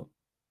 let me know.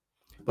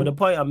 But the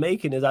point I'm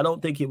making is I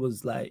don't think it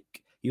was like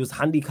he was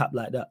handicapped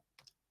like that.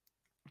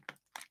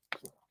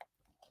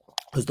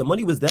 Because the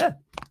money was there.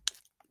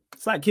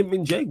 It's like Kim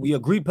Min-jae. We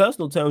agreed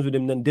personal terms with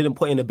him, then didn't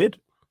put in a bid.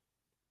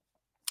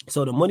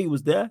 So the money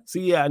was there.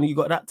 See, yeah, and you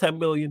got that 10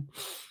 million.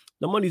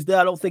 The money's there.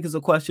 I don't think it's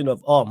a question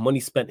of, money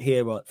spent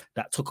here or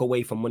that took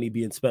away from money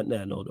being spent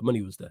there. No, the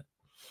money was there.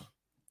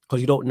 Because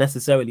you don't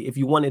necessarily, if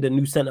you wanted a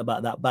new centre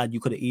back that bad, you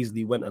could have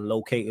easily went and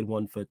located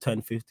one for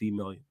 10, 15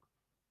 million.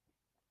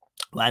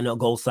 Why not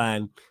go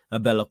sign a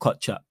Bella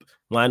Kotchap?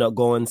 Why not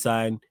go and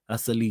sign a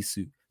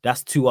Salisu?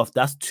 That's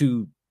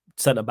two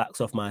centre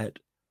backs off my head.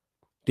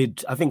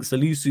 I think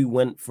Salisu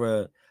went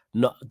for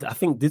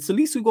did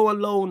Salisu go on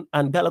loan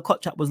and Bella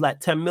Kotchap was like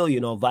 10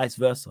 million or vice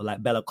versa?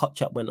 Like Bella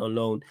Kotchap went on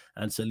loan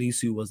and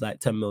Salisu was like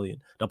 10 million.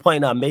 The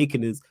point I'm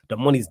making is the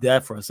money's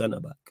there for a centre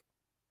back.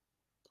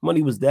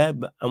 Money was there,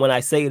 and when I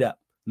say that,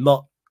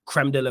 not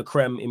creme de la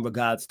creme in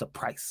regards to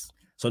price.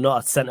 So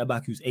not a centre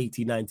back who's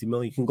 80, 90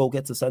 million. You can go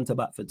get a centre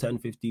back for 10,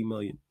 15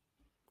 million.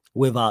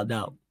 Without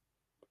doubt.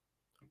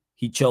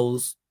 He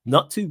chose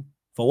not to.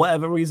 For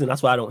whatever reason,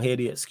 that's why I don't hear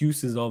the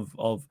excuses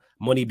of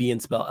money being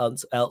spent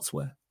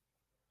elsewhere.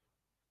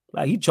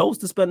 Like, he chose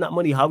to spend that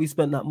money. How he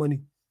spent that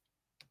money?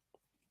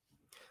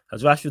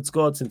 Has Rashford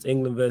scored since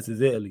England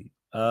versus Italy?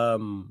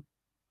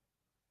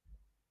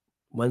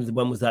 When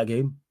was that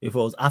game? If it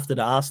was after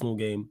the Arsenal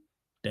game,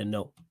 then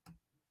no.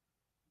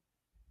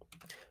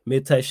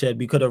 Mid-test said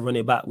we could have run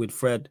it back with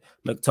Fred,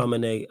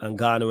 McTominay, and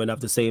Garner and have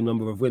the same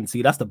number of wins.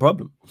 See, that's the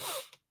problem.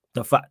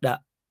 The fact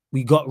that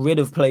we got rid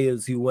of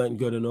players who weren't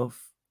good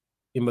enough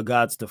in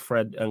regards to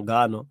Fred and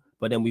Garner,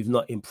 but then we've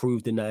not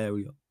improved in that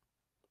area,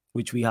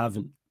 which we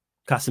haven't.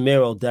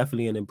 Casemiro,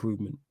 definitely an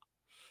improvement.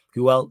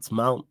 Who else?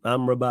 Mount,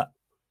 Amrabat.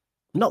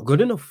 Not good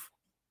enough.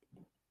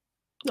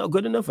 Not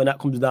good enough. And that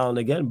comes down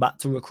again back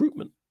to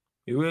recruitment.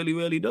 It really,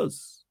 really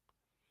does.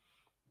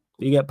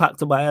 You get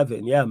packed up by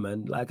Everton. Yeah,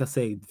 man. Like I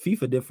say,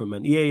 FIFA different,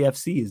 man.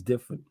 EAFC is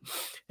different.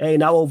 Hey,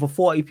 now over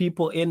 40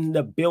 people in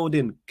the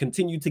building.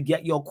 Continue to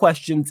get your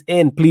questions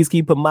in. Please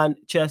keep them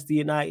Manchester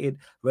United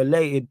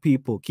related,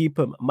 people. Keep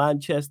them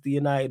Manchester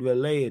United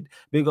related.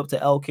 Big up to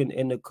Elkin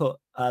in the cut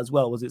as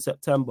well. Was it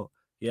September?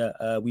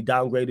 Yeah, we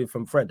downgraded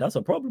from Fred. That's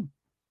a problem.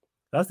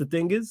 That's the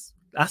thing is,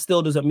 that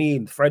still doesn't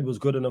mean Fred was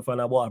good enough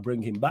and I want to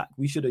bring him back.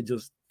 We should have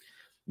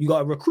you got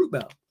to recruit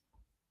better.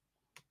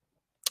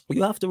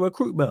 You have to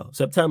recruit better.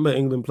 September,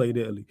 England played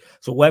Italy.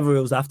 So whether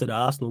it was after the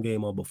Arsenal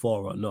game or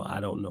before or not,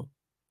 I don't know.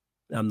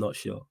 I'm not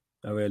sure.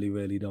 I really,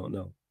 really don't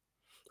know.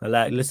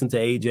 Listen to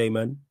AJ,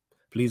 man.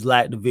 Please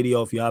like the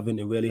video if you haven't.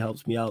 It really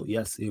helps me out.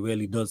 Yes, it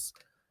really does.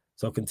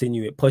 So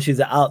continue. It pushes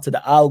it out to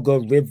the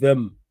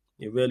algorithm.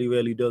 It really,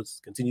 really does.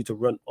 Continue to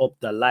run up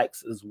the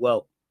likes as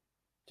well.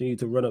 Continue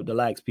to run up the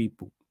likes,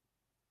 people.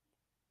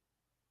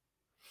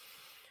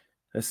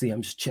 Let's see.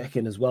 I'm just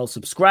checking as well.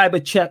 Subscriber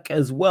check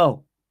as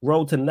well.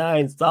 Road to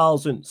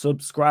 9,000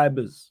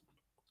 subscribers.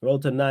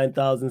 Road to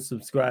 9,000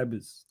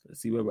 subscribers.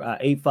 Let's see where we're at.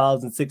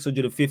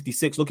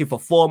 8,656. Looking for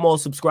 4 more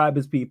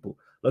subscribers, people.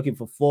 Looking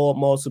for 4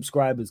 more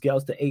subscribers. Get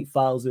us to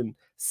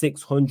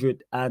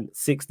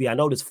 8,660. I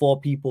know there's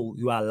 4 people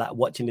who are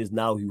watching this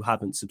now who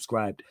haven't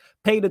subscribed.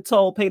 Pay the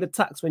toll, pay the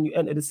tax when you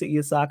enter the City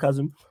of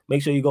Sarcasm.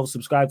 Make sure you go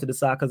subscribe to the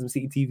Sarcasm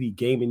City TV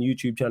gaming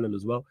YouTube channel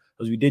as well,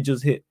 because we did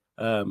just hit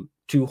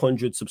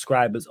 200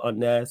 subscribers on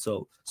there.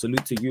 So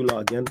salute to you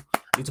lot again.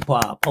 I need to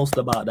put out a post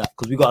about that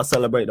because we got to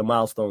celebrate the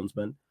milestones,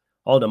 man.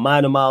 All the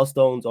minor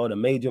milestones, all the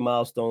major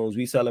milestones,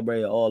 we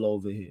celebrate it all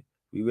over here.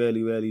 We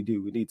really, really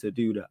do. We need to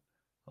do that.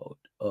 Hold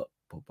up.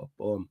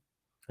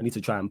 I need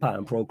to try and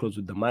pattern pro clubs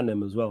with the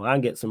ManDem as well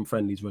and get some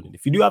friendlies running.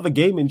 If you do have a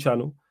gaming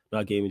channel,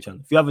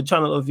 if you have a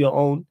channel of your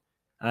own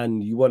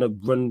and you want to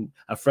run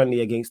a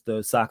friendly against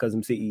the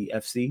Sarcasm City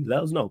FC,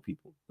 let us know,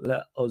 people.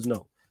 Let us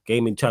know.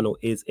 Gaming channel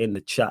is in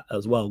the chat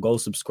as well. Go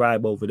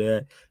subscribe over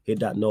there.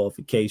 Hit that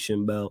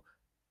notification bell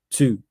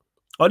too.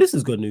 Oh, this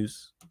is good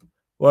news.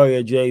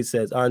 Warrior J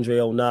says Andre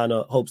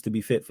Onana hopes to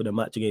be fit for the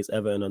match against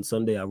Everton on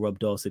Sunday at Rob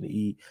Dawson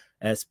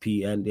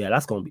ESPN. Yeah,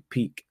 that's gonna be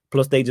peak.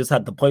 Plus, they just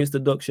had the points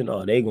deduction.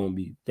 Oh, they gonna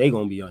be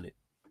on it.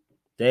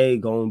 They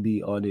gonna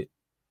be on it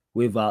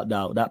without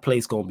doubt. That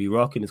place gonna be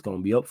rocking. It's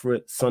gonna be up for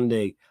it.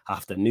 Sunday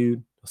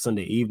afternoon, or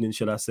Sunday evening,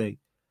 should I say?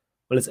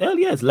 Well, it's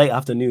early. Yeah, it's late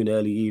afternoon,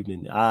 early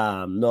evening.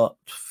 I'm not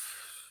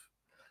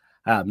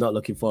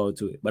looking forward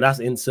to it. But that's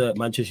insert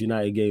Manchester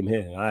United game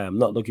here. I am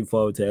not looking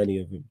forward to any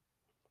of them.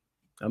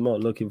 I'm not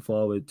looking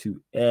forward to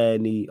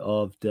any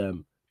of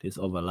them. This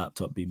other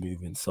laptop be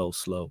moving so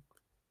slow.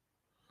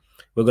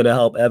 We're going to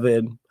help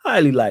Everton.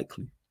 Highly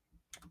likely.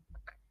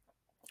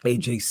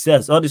 AJ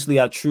says, honestly,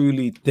 I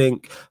truly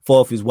think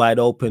 4th is wide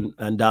open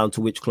and down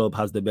to which club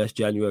has the best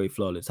January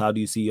flawless. How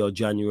do you see your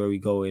January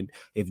going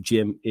if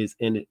Jim is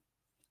in it?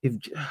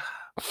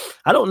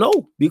 I don't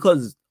know,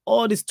 because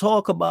all this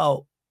talk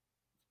about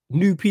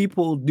new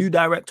people, new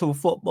director of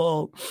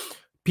football,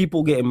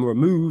 people getting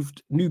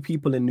removed, new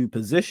people in new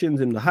positions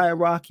in the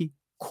hierarchy.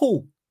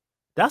 Cool.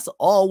 That's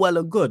all well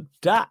and good.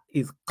 That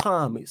is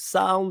calm. It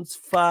sounds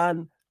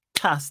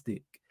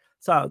fantastic.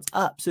 Sounds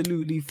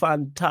absolutely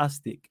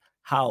fantastic.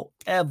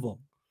 However,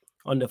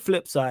 on the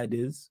flip side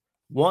is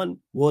One,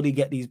 will they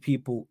get these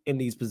people in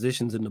these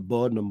positions in the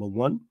board? Number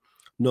one.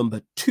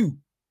 Number two,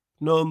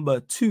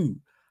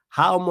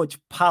 how much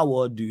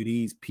power do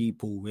these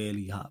people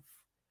really have?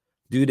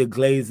 Do the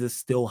Glazers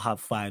still have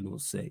final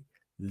say?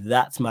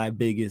 That's my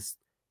biggest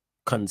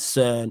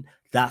concern.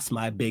 That's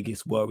my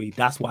biggest worry.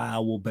 That's why I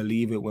will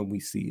believe it when we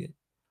see it.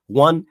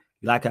 One,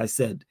 like I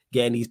said,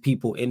 getting these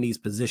people in these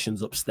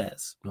positions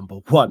upstairs. Number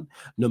one.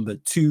 Number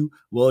two,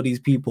 will these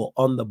people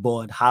on the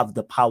board have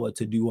the power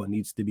to do what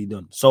needs to be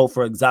done? So,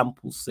 for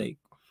example's sake,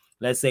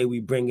 let's say we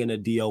bring in a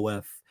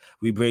DOF,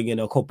 we bring in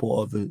a couple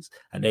others,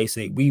 and they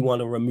say, we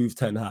want to remove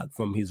Ten Hag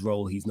from his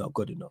role. He's not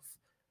good enough.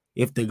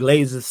 If the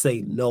Glazers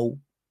say no,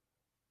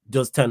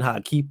 does Ten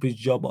Hag keep his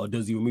job or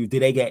does he remove? Do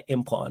they get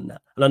input on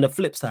that? And on the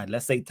flip side,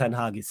 let's say Ten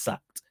Hag is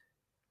sacked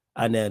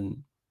and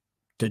then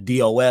the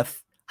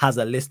DOF has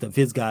a list of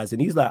his guys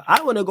and he's like,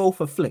 I want to go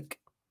for Flick.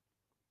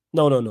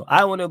 No.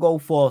 I want to go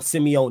for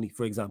Simeone,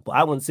 for example.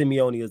 I want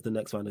Simeone as the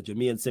next manager.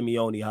 Me and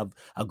Simeone have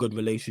a good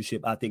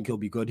relationship. I think he'll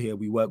be good here.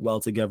 We work well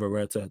together.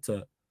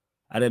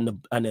 And then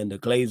the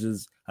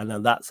Glazers and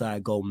on that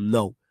side go,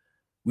 no,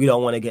 we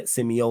don't want to get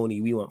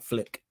Simeone. We want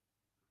Flick.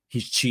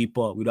 He's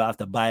cheaper. We don't have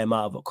to buy him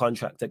out of a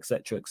contract,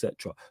 etc.,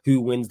 etc.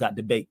 Who wins that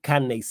debate?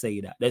 Can they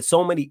say that? There's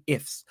so many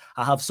ifs.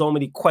 I have so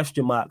many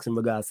question marks in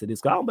regards to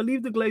this. I don't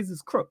believe the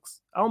Glazers crooks.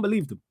 I don't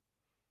believe them.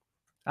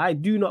 I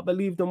do not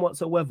believe them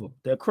whatsoever.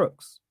 They're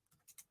crooks.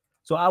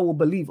 So I will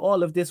believe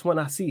all of this when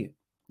I see it.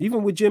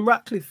 Even with Jim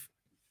Ratcliffe.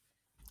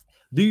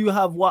 Do you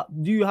have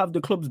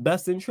the club's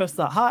best interest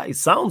at heart? It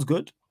sounds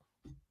good.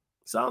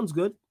 Sounds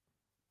good.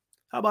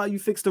 How about you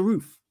fix the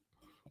roof?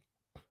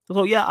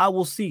 So yeah, I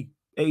will see,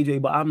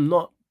 AJ, but I'm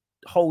not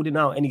holding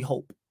out any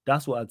hope.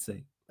 That's what I'd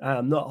say. I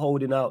am not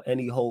holding out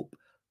any hope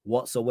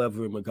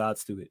whatsoever in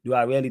regards to it. Do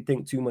I really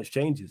think too much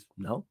changes?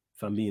 No,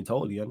 if I'm being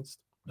totally honest.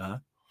 Nah.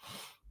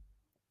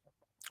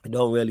 I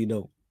don't really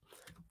know.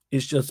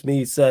 It's just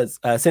me. It says,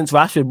 since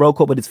Rashford broke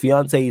up with his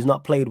fiance, he's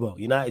not played well.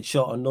 United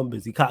short on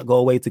numbers. He can't go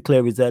away to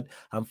clear his head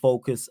and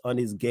focus on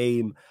his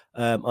game,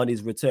 on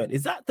his return.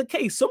 Is that the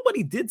case?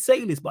 Somebody did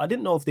say this, but I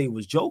didn't know if they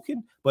was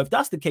joking. But if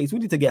that's the case, we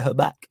need to get her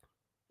back.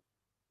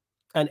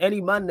 And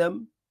any man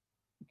them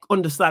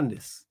understand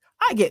this.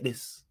 I get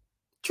this.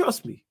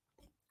 Trust me.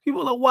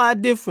 People are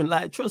wired different.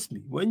 Like, trust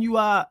me. When you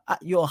are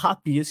at your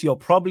happiest, you're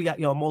probably at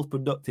your most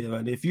productive.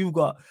 And if you've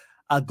got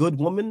a good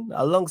woman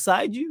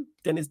alongside you,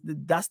 then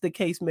that's the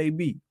case may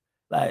be.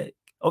 Like,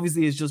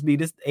 obviously, it's just me.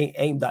 This ain't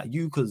aimed at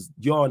you because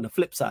you're on the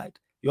flip side.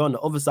 You're on the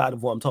other side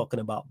of what I'm talking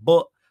about.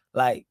 But,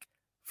 like,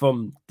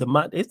 from the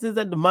man, it's the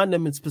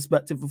ManDem's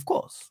perspective, of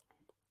course.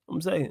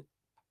 I'm saying.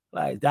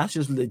 Like, that's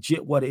just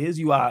legit what it is.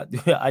 You are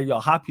at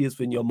your happiest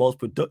when you're most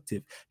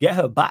productive. Get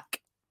her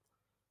back.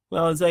 You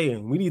know what I'm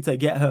saying? We need to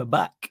get her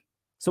back.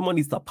 Someone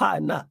needs to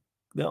pattern that.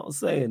 You know what I'm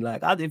saying?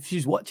 Like, if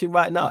she's watching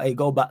right now, hey,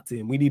 go back to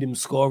him. We need him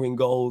scoring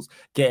goals,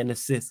 getting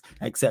assists,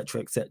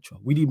 etc., etc.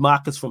 We need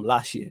Marcus from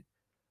last year.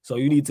 So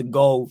you need to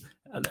go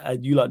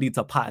and you lot need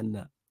to pattern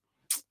that.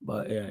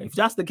 But yeah, if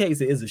that's the case,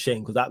 it is a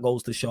shame because that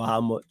goes to show how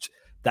much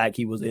that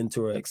he was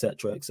into her,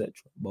 etc., etc.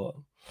 But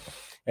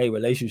hey,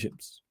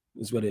 relationships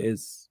is what it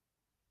is.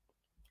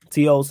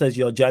 T.O. says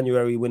your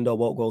January window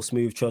won't go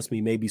smooth. Trust me,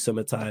 maybe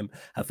summertime.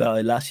 I felt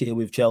it last year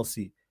with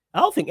Chelsea. I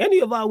don't think any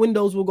of our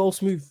windows will go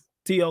smooth,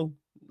 T.O.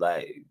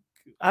 Like,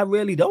 I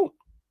really don't.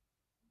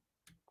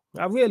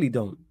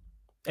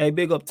 Hey,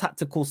 big up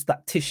Tactical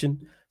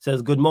Statistician.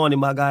 Says, good morning,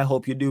 my guy.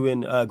 Hope you're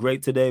doing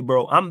great today,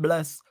 bro. I'm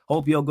blessed.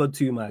 Hope you're good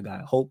too, my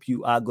guy. Hope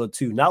you are good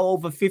too. Now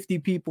over 50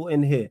 people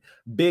in here.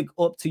 Big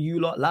up to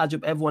you lot. Large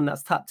up everyone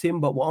that's tapped in,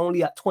 but we're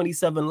only at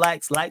 27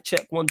 likes. Like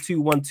check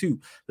 1212.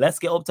 Let's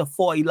get up to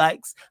 40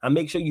 likes and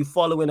make sure you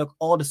following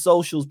all the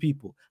socials,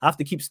 people. I have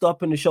to keep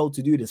stopping the show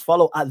to do this.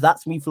 Follow at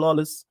That's Me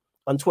Flawless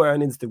on Twitter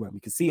and Instagram. You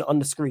can see it on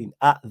the screen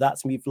at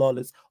That's Me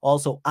Flawless.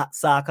 Also at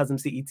Sarcasm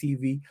City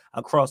TV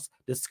across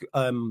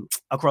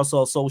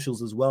all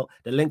socials as well.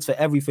 The links for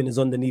everything is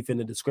underneath in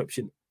the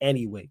description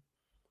anyway.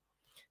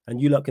 And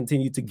you lot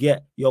continue to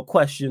get your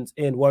questions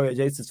in. Warrior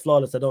Jason's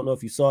Flawless. I don't know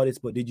if you saw this,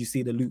 but did you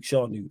see the Luke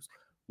Shaw news?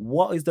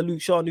 What is the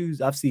Luke Shaw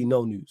news? I've seen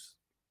no news.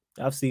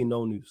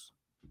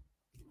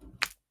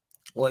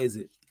 What is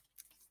it?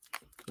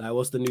 Like,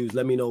 what's the news?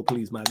 Let me know,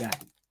 please, my guy.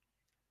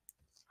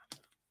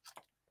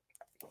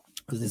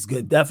 Because it's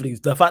good. Definitely.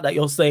 The fact that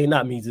you're saying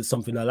that means it's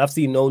something else. I've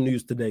seen no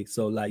news today.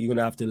 So, like, you're going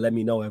to have to let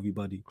me know,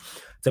 everybody.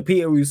 To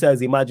Peter, who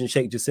says, imagine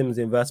Sheikh Jassim's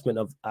investment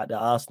at the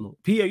Arsenal.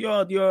 Peter,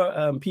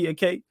 you're Peter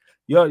K.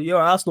 You're an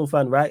Arsenal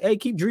fan, right? Hey,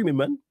 keep dreaming,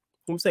 man.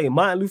 I'm saying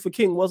Martin Luther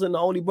King wasn't the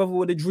only brother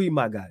with a dream,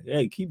 my guy.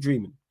 Hey, keep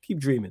dreaming. Keep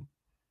dreaming.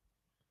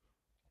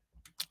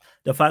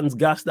 The fans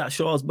gassed that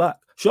Shaw's back.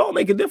 Shaw will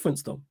make a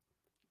difference, though.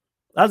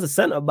 As a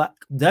centre-back,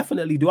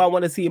 definitely. Do I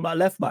want to see him at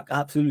left-back?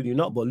 Absolutely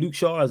not. But Luke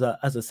Shaw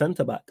as a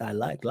centre-back, I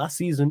like. Last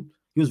season,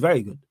 he was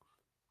very good.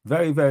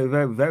 Very, very,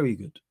 very, very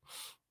good.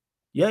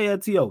 Yeah,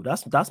 T.O.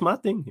 That's my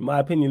thing. In my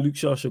opinion, Luke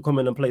Shaw should come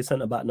in and play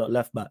centre-back, not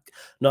left-back.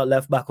 Not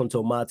left-back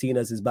until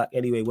Martinez is back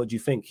anyway. What do you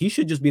think? He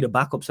should just be the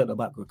backup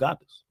centre-back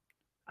regardless.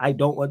 I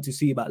don't want to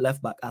see him at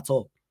left-back at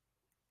all.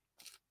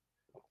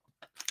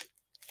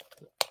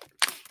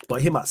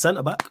 But him at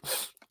centre-back,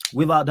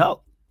 without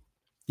doubt,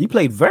 he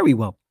played very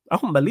well. I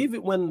couldn't believe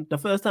it when the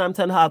first time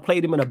Ten Hag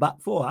played him in a back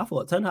four. I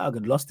thought Ten Hag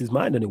had lost his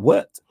mind and it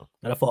worked.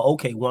 And I thought,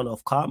 okay, one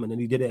off calm, and then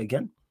he did it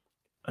again.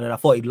 And then I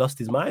thought he'd lost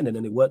his mind and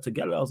then it worked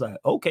together. I was like,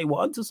 okay, we're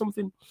onto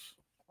something.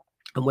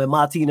 And when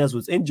Martinez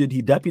was injured,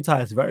 he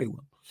deputized very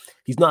well.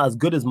 He's not as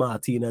good as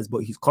Martinez,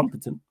 but he's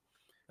competent.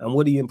 And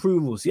would he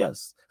improve us?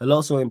 Yes. He'll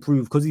also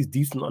improve because he's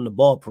decent on the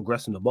ball,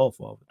 progressing the ball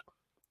forward.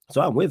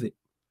 So I'm with it.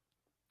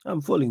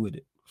 I'm fully with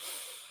it.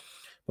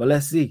 But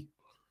let's see.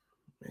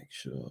 Make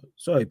sure.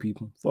 Sorry,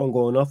 people. Phone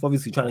going off.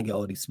 Obviously trying to get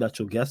all these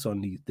special guests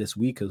on this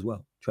week as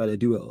well. Try to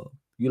do it all.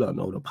 You don't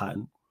know the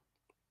pattern.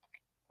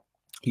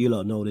 You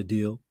don't know the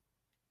deal.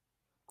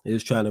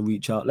 Just trying to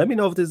reach out. Let me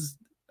know if there's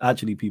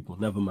actually people.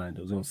 Never mind.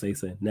 I was going to say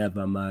something.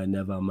 Never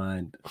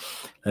mind.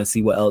 Let's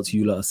see what else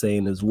you lot are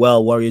saying as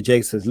well. Warrior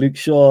Jake says, Luke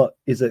Shaw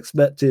is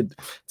expected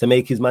to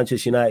make his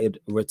Manchester United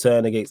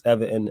return against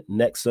Everton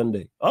next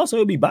Sunday. Also,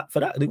 he'll be back for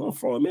that. They're going to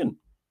throw him in.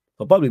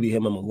 It'll probably be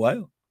him and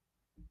Maguire.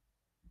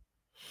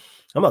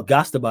 I'm not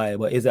gassed about it,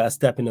 but is it a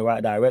step in the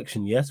right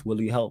direction? Yes. Will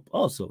he help?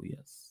 Also,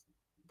 yes.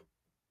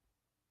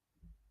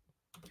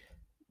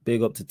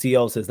 Big up to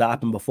T.O. says that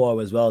happened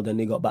before as well. Then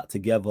they got back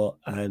together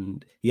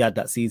and he had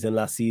that season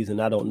last season.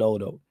 I don't know,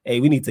 though. Hey,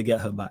 we need to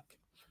get her back.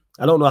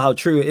 I don't know how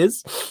true it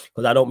is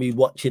because I don't be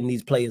watching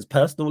these players'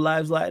 personal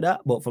lives like that.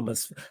 But from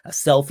a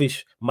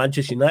selfish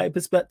Manchester United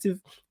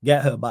perspective,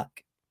 get her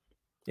back.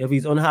 If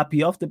he's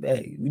unhappy off the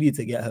hey, we need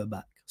to get her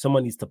back.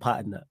 Someone needs to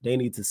pattern that. They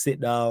need to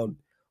sit down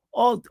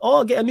or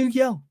get a new girl.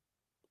 You know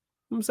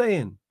what I'm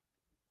saying?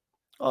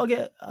 Or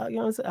get, you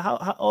know what I'm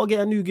saying? Or get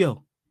a new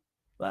girl.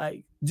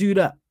 Like, do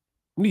that.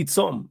 Need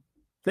something.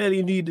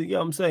 Clearly need, you know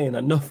what I'm saying?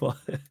 Enough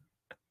of it.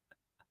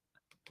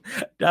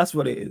 That's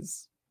what it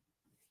is.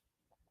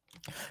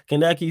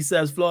 Kaneki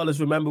says, Flawless,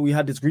 remember we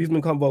had this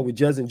Griezmann convo with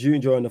Jez and June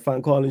during the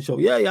fan calling show.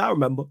 Yeah, I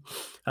remember.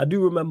 I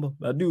do remember.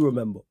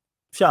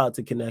 Shout out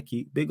to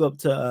Kaneki. Big up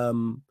to,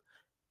 I'm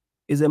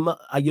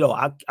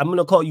going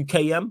to call you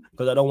KM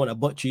because I don't want to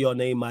butcher your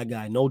name, my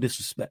guy. No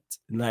disrespect.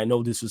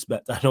 No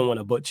disrespect. I don't want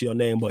to butcher your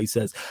name, but he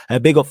says,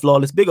 big up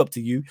Flawless, big up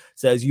to you.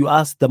 Says, you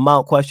asked the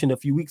Mount question a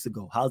few weeks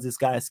ago. How's this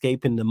guy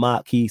escaping the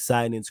marquee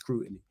signing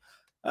scrutiny?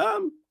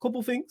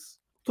 Couple things.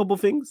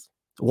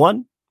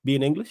 One,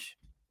 being English.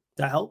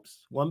 That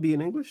helps. One,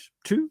 being English.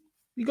 Two,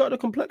 you got the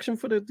complexion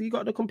for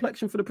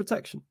the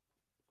protection.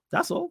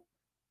 That's all.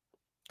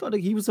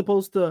 He was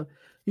supposed to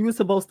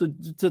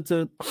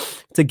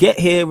get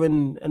here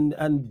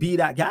and be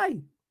that guy. You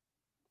know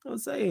what I'm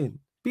saying?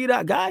 Be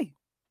that guy.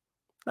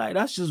 Like,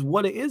 that's just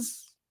what it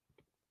is.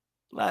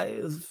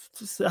 Like,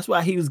 that's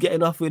why he was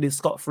getting off with his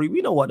scot-free.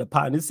 We know what the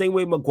pattern is. The same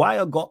way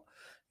Maguire got,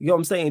 you know what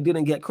I'm saying,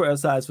 didn't get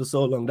criticized for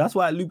so long. That's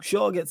why Luke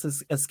Shaw gets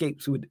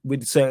escapes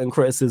with certain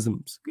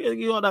criticisms.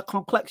 You know, that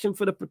complexion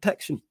for the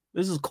protection.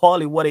 Let's just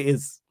call it what it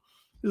is.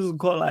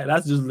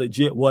 That's just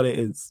legit what it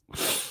is.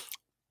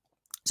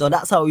 So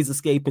that's how he's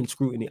escaping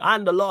scrutiny.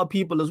 And a lot of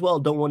people as well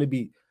don't want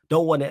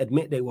to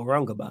admit they were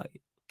wrong about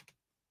it.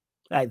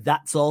 Like,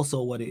 that's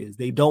also what it is.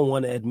 They don't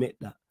want to admit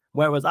that.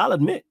 Whereas I'll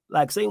admit,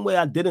 like, same way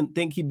I didn't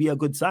think he'd be a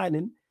good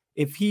signing,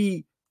 if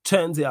he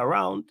turns it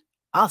around,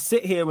 I'll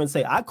sit here and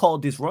say, I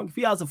called this wrong. If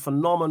he has a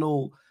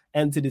phenomenal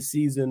end to the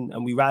season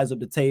and we rise up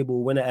the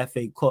table, win an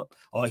FA Cup,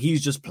 or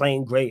he's just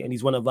playing great and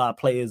he's one of our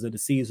players of the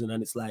season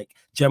and it's like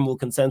general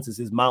consensus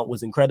is Mount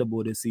was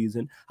incredible this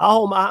season, I'll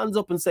hold my hands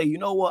up and say, you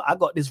know what, I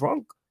got this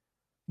wrong.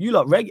 You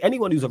lot,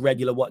 anyone who's a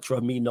regular watcher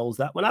of me knows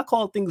that when I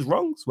call things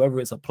wrong, whether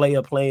it's a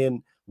player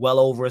playing well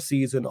over a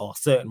season or a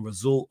certain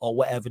result or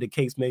whatever the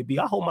case may be,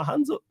 I hold my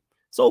hands up.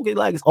 It's okay,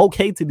 like it's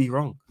okay to be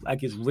wrong.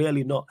 Like, it's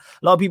really not.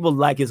 A lot of people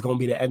like it's gonna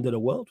be the end of the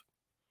world.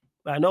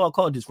 I know I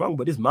called this wrong,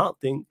 but this Mount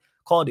thing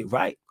called it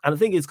right. And I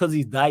think it's because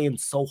he's dying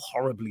so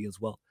horribly as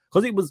well.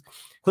 Because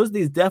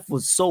his death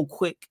was so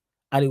quick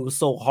and it was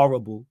so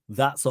horrible.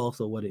 That's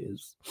also what it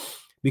is.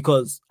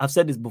 Because I've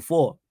said this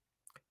before.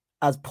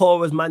 As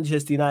poor as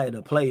Manchester United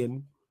are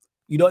playing,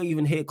 you don't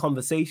even hear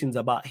conversations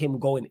about him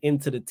going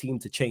into the team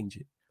to change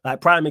it. Like,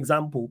 prime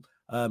example,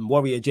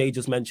 Warrior J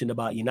just mentioned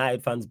about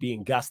United fans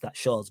being gassed at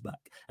Shaw's back.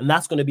 And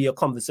that's going to be a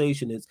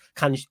conversation is,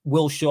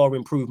 will Shaw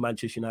improve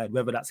Manchester United?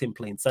 Whether that's him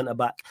playing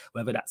centre-back,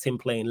 whether that's him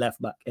playing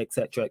left-back,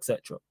 etc.,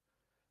 etc.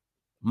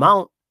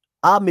 Mount,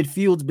 our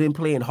midfield's been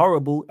playing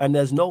horrible, and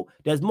there's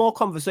more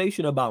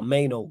conversation about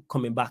Maino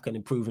coming back and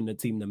improving the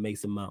team than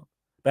Mason Mount.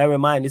 Bear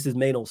in mind, this is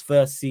Maino's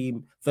first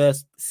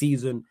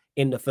season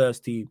in the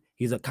first team.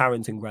 He's a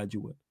Carrington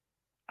graduate.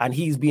 And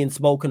he's being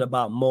spoken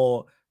about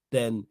more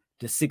than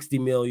the 60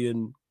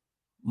 million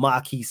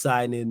marquee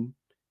signing,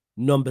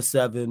 number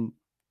 7,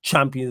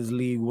 Champions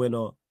League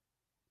winner.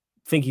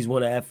 I think he's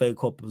won an FA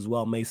Cup as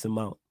well, Mason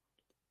Mount.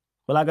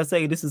 But like I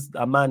say, this is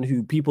a man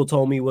who people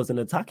told me was an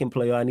attacking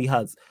player, and he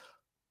has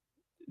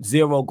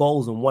 0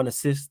 goals and 1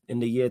 assist in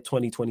the year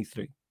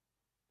 2023.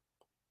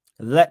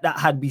 Let that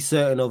had be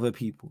certain other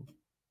people.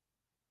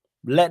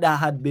 Let that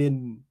had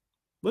been,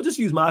 we'll just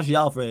use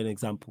Martial for an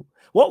example.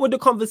 What would the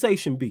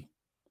conversation be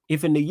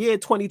if in the year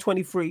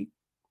 2023,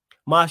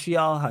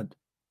 Martial had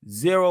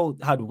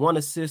had 1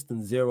 assist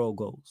and 0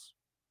 goals.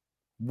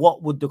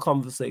 What would the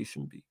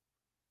conversation be?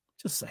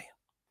 Just saying.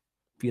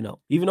 You know,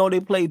 even though they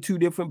played 2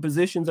 different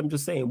positions, I'm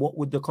just saying, what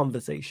would the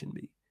conversation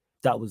be?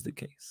 That was the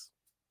case.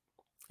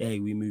 Hey,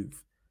 we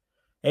move.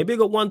 Hey,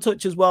 big up One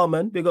Touch as well,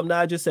 man. Big up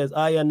Nigel says,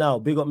 yeah, now.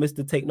 Big up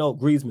Mr. Take Note,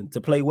 Griezmann,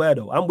 to play where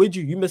though? I'm with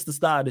you. You missed the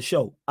start of the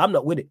show. I'm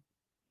not with it.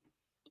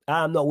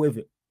 I'm not with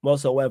it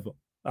whatsoever.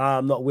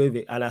 I'm not with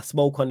it. And I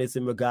spoke on this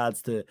in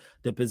regards to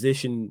the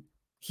position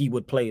he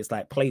would play. It's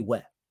like, play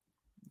where?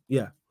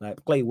 Yeah,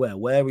 like play where?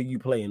 Where are you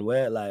playing?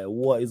 Where, like,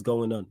 what is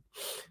going on?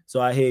 So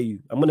I hear you.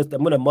 I'm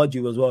gonna mod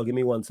you as well. Give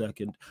me 1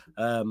 second.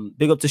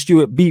 Big up to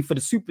Stuart B for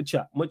the super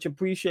chat. Much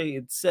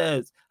appreciated.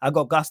 Says, I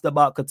got gassed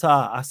about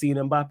Qatar. I seen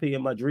Mbappe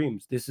in my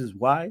dreams. This is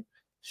why.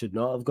 Should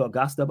not have got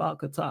gassed about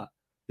Qatar.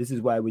 This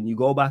is why when you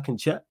go back and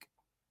check,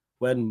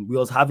 when we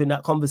was having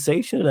that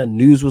conversation and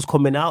news was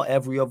coming out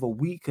every other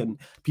week and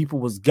people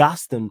was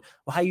gassed and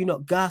why are you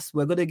not gassed?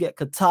 We're going to get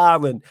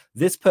Qatar and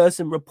this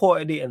person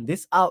reported it and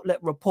this outlet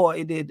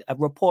reported it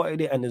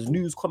and there's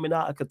news coming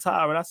out of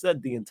Qatar. And I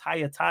said the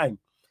entire time,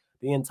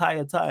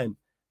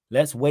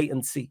 let's wait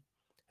and see.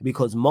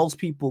 Because most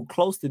people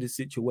close to this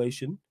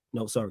situation,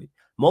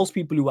 most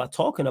people who are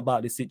talking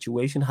about this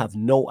situation have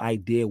no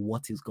idea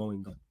what is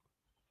going on.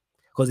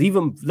 Because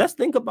even, let's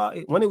think about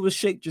it, when it was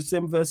Sheikh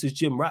Jassim versus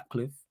Jim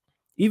Ratcliffe,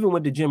 even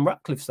with the Jim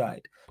Ratcliffe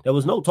side, there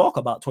was no talk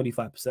about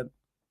 25%.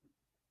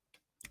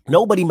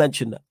 Nobody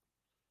mentioned that.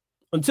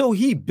 Until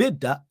he bid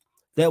that,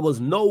 there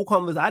was no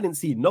conversation. I didn't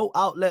see no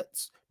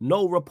outlets,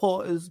 no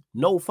reporters,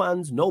 no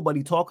fans,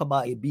 nobody talk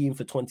about it being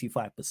for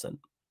 25%.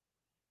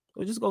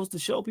 It just goes to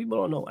show people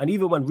don't know. And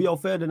even when Rio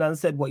Ferdinand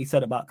said what he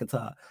said about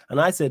Qatar, and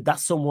I said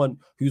that's someone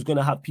who's going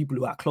to have people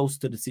who are close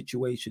to the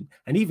situation,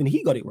 and even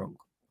he got it wrong.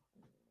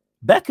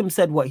 Beckham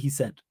said what he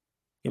said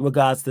in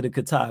regards to the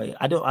Qatar.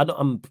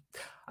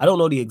 I don't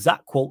know the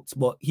exact quotes,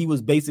 but he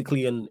was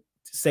basically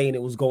saying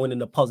it was going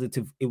in a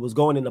positive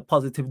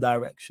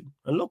direction.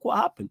 And look what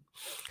happened.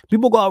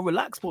 People gotta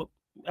relax, but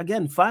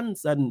again,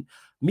 fans and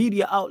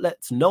media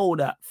outlets know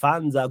that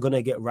fans are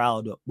gonna get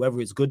riled up, whether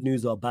it's good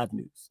news or bad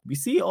news. We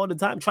see it all the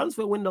time.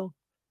 Transfer window.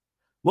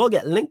 We'll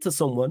get linked to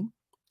someone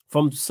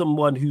from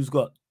someone who's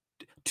got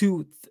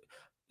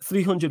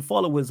 200-300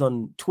 followers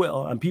on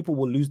Twitter, and people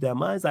will lose their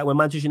minds. Like when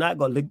Manchester United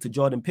got linked to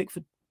Jordan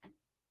Pickford.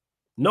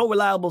 No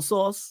reliable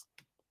source.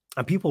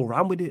 And people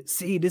ran with it.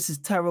 See, this is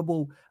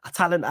terrible. A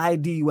talent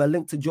ID were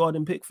linked to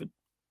Jordan Pickford.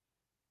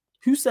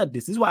 Who said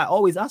this? This is why I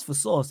always ask for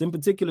source, in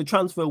particular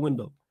transfer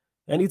window.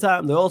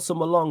 Anytime they all sum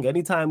along,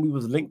 anytime we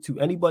was linked to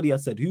anybody, I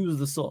said, who's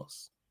the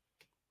source?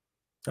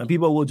 And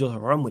people will just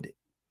run with it.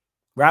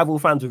 Rival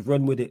fans would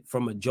run with it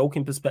from a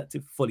joking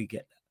perspective. Fully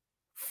get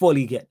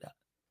that.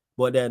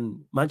 But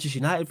then Manchester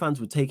United fans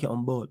would take it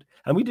on board.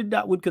 And we did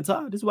that with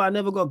Qatar. This is why I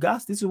never got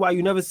gassed. This is why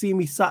you never see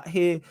me sat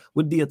here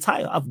with the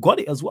attire. I've got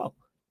it as well.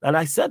 And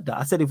I said that.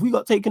 I said, if we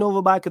got taken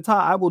over by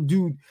Qatar, I will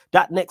do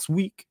that next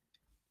week.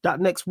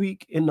 In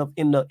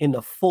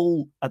the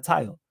full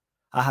attire.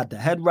 I had the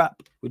head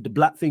wrap with the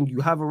black thing you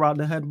have around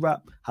the head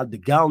wrap, had the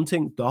gown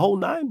thing, the whole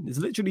nine. It's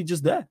literally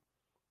just there.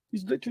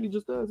 It's literally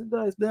just there.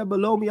 It's there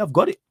below me. I've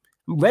got it.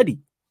 I'm ready.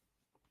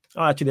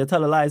 Oh, actually, I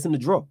tell a lie. It's in the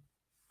drawer.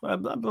 I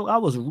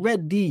was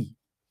ready.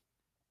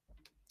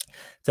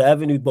 To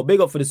Avenue, but big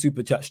up for the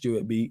super chat,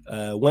 Stuart B.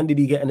 When did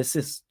he get an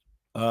assist?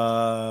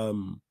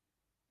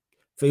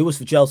 It was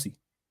for Chelsea.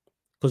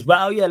 Because,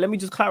 let me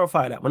just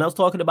clarify that. When I was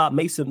talking about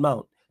Mason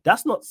Mount,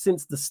 that's not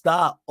since the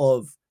start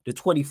of the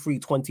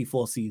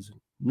 23-24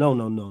 season. No.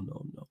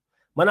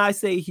 When I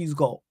say he's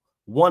got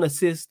 1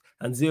 assist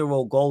and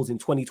 0 goals in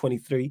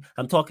 2023,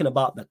 I'm talking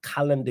about the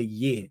calendar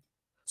year.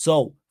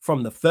 So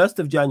from the 1st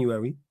of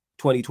January,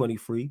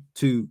 2023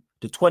 to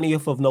the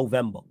 20th of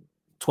November,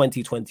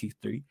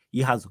 2023, he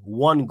has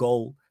 1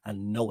 goal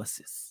and no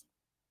assists.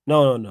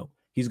 No.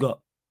 He's got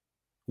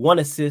 1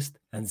 assist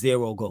and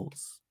 0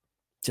 goals.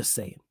 Just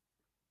saying.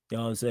 You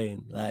know what I'm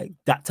saying? Like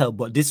that.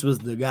 But this was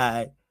the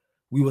guy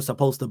we were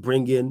supposed to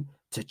bring in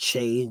to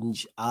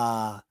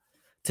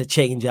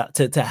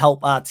to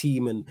help our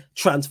team and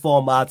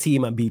transform our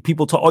team and be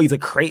people talk. Oh, he's a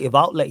creative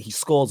outlet. He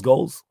scores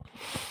goals.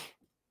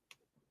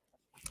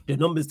 The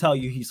numbers tell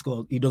you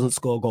he doesn't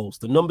score goals.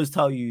 The numbers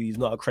tell you he's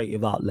not a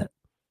creative outlet.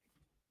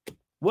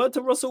 Word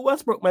to Russell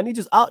Westbrook, man. He's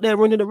just out there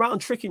running around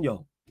tricking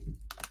y'all.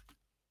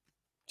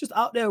 Just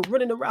out there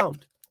running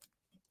around.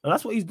 And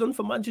that's what he's done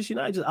for Manchester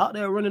United, just out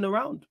there running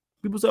around.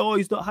 People say, oh,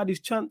 he's not had his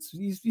chance.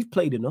 He's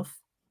played enough.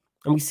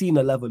 And we've seen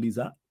the level he's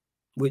at,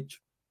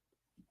 which,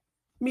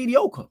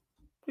 mediocre.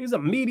 He's a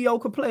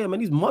mediocre player, man.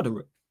 He's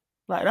moderate.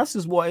 Like, that's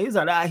just what it is.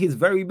 At his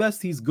very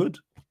best, he's good.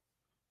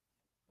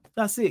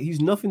 That's it.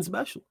 He's nothing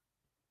special.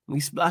 We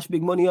splashed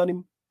big money on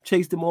him,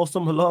 chased him all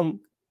summer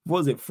long. What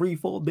was it,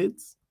 3-4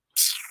 bids?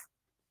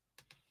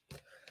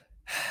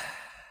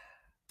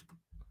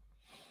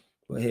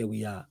 But here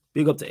we are.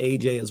 Big up to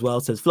AJ as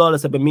well. Says,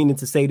 Flawless, I've been meaning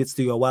to say this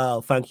to you a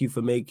while. Thank you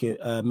for making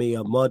me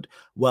a mod,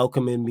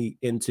 welcoming me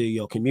into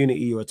your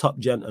community. You're a top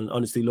gent and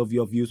honestly love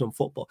your views on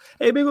football.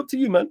 Hey, big up to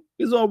you, man.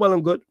 It's all well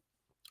and good.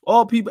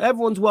 All people,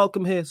 everyone's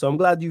welcome here. So I'm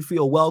glad you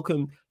feel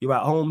welcome. You're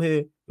at home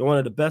here. You're one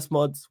of the best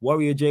mods.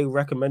 Warrior J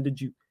recommended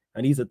you,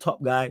 and he's a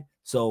top guy.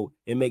 So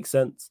it makes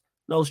sense.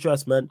 No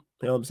stress, man.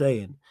 You know what I'm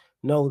saying?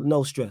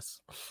 No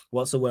stress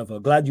whatsoever.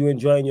 I'm glad you're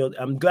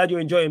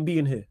enjoying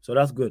being here. So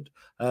that's good.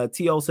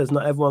 T.O. says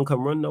not everyone can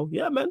run though.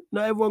 Yeah, man.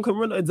 Not everyone can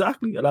run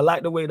exactly. And I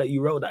like the way that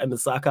you wrote that in the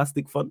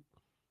sarcastic font.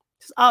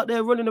 Just out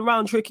there running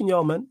around tricking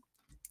y'all, man.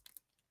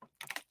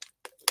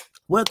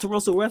 Went to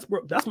Russell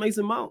Westbrook. That's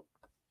Mason Mount.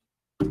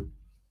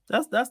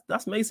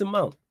 That's Mason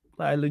Mount.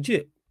 Like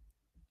legit.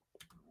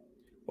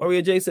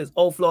 Warrior J says,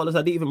 oh, flawless. I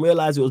didn't even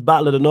realize it was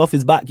Battle of the North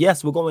is back.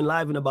 Yes, we're going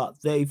live in about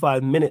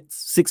 35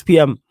 minutes, 6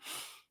 p.m.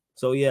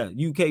 So yeah,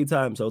 UK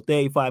time. So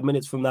 35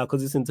 minutes from now,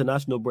 because it's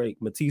international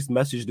break. Matisse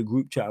messaged the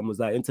group chat and was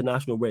like,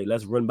 international break,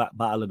 let's run back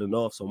Battle of the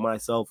North. So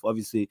myself,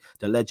 obviously,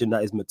 the legend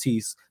that is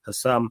Matisse,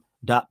 Hassam,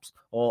 Daps,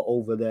 all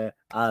over there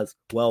as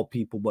well,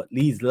 people. But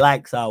these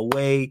likes are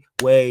way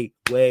too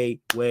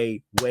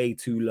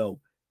low.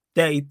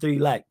 33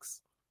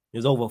 likes.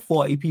 There's over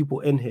 40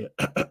 people in here.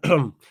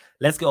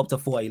 Let's get up to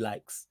 40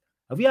 likes.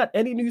 Have we had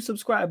any new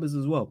subscribers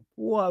as well?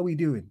 What are we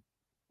doing?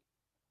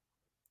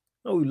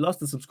 Oh, we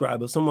lost a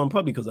subscriber. Someone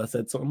probably because I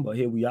said something, but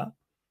here we are.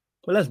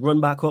 But let's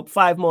run back up.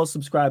 5 more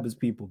subscribers,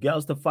 people. Get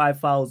us to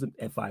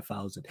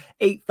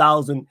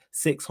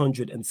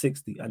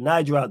 8,660. And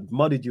Nigel, I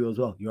modded you as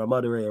well. You're a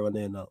moderator on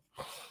there now.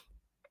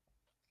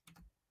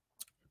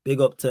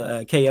 Big up to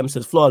KM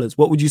says, flawless.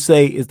 What would you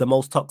say is the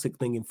most toxic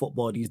thing in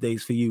football these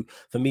days for you?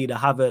 For me, the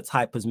Havertz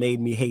hype has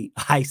made me hate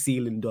high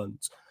ceiling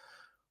duns.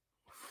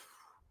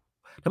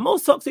 The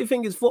most toxic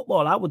thing is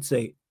football, I would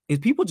say, is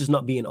people just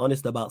not being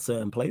honest about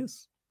certain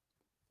players.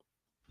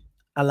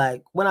 And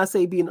like, when I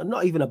say being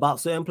not even about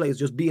certain players,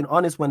 just being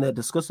honest when they're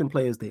discussing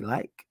players they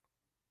like.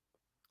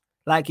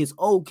 Like, it's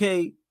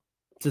okay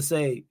to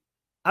say,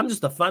 I'm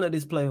just a fan of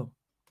this player.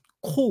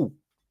 Cool.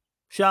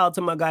 Shout out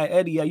to my guy,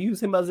 Eddie. I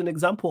use him as an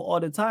example all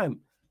the time.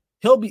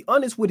 He'll be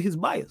honest with his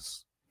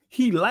bias.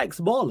 He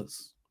likes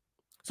ballers.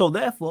 So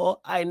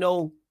therefore, I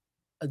know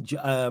a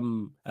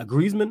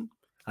Griezmann,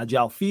 a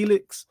João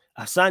Felix,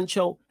 a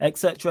Sancho,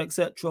 etc.,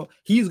 etc.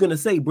 He's going to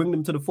say, bring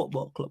them to the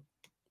football club.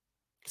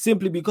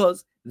 Simply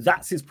because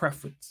that's his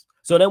preference.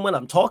 So then when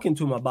I'm talking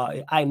to him about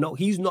it, I know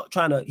he's not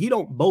trying to, he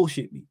don't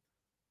bullshit me.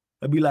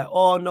 I'd be like,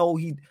 oh no,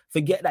 he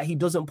forget that he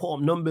doesn't put up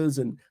numbers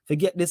and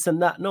forget this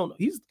and that. No,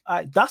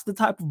 that's the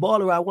type of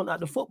baller I want at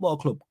the football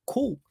club.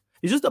 Cool.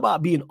 It's just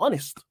about being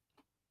honest.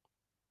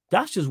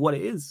 That's just what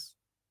it is.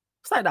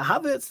 It's like the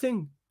Havertz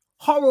thing.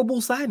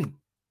 Horrible signing.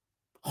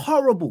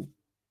 Horrible.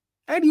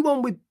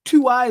 Anyone with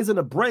 2 eyes and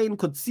a brain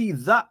could see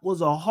that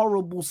was a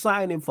horrible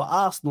signing for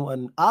Arsenal.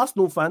 And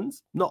Arsenal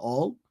fans, not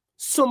all,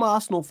 some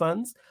Arsenal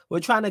fans were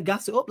trying to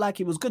gas it up like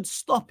it was good.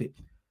 Stop it.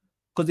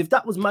 Because if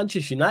that was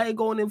Manchester United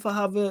going in for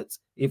Havertz,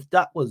 if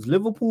that was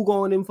Liverpool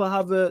going in for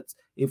Havertz,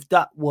 if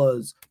that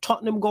was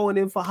Tottenham going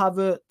in for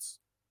Havertz,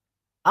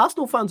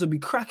 Arsenal fans would be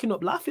cracking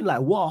up laughing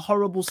like, what a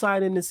horrible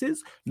signing this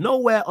is.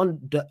 Nowhere on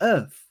the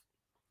earth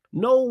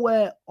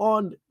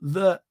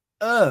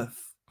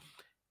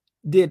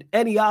did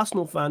any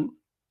Arsenal fan,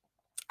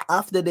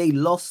 after they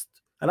lost,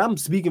 and I don't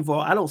speak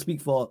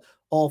for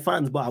all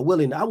fans, but I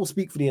will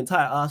speak for the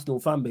entire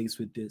Arsenal fan base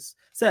with this,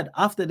 said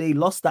after they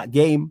lost that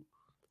game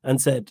and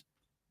said,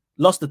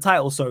 lost the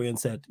title, and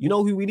said, you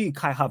know who we need?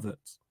 Kai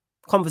Havertz.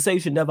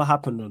 Conversation never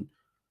happened on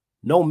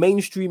no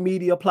mainstream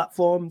media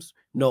platforms,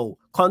 no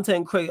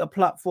content creator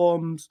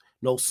platforms,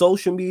 no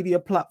social media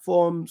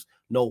platforms,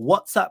 no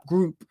WhatsApp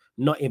group,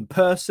 not in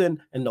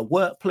person, in the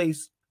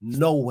workplace,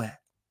 nowhere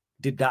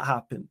did that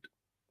happen.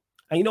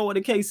 And you know what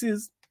the case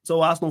is?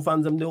 So Arsenal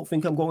fans don't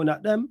think I'm going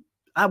at them.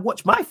 I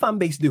watched my fan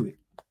base do it.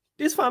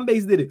 This fan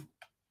base did it.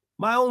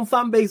 My own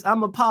fan base,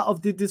 I'm a part of,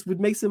 did this with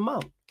Mason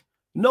Mount.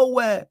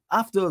 Nowhere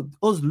after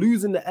us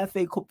losing the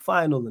FA Cup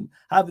final and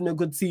having a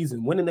good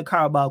season, winning the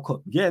Carabao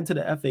Cup, getting to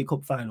the FA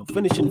Cup final,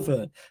 finishing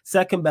third,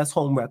 second best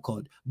home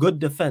record, good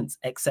defense,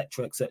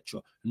 etc., etc.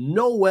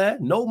 Nowhere,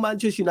 no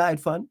Manchester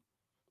United fan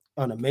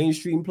on a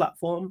mainstream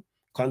platform,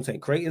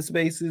 content creator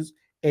spaces,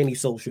 any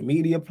social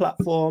media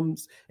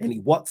platforms, any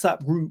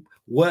WhatsApp group,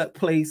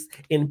 workplace,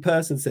 in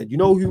person said, you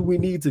know who we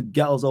need to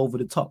get us over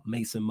the top?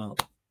 Mason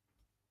Mount.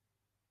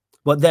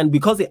 But then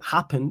because it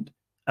happened,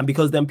 and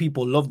because then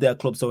people love their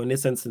club, so in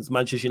this instance,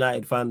 Manchester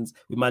United fans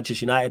with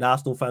Manchester United,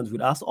 Arsenal fans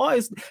with Arsenal,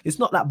 it's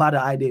not that bad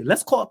an idea.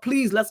 Let's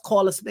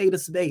call a spade a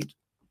spade.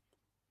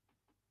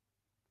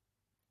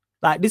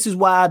 Like, this is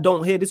why I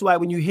don't hear, this is why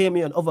when you hear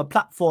me on other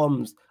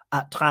platforms,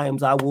 at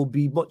times I will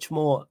be much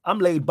more, I'm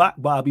laid back,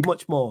 but I'll be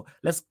much more,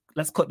 let's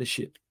cut the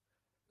shit.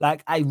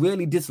 Like, I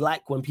really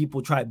dislike when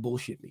people try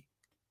bullshit me.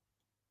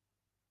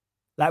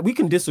 Like, we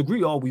can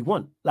disagree all we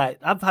want. Like,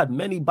 I've had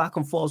many back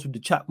and forths with the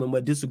chat when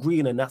we're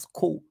disagreeing, and that's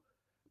cool.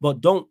 But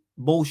don't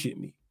bullshit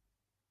me.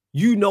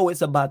 You know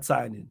it's a bad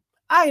signing.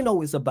 I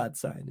know it's a bad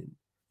signing.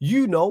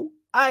 You know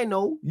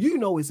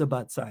it's a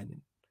bad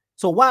signing.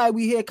 So why are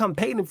we here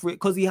campaigning for it?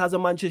 Because he has a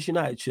Manchester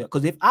United shirt.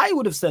 Because if I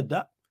would have said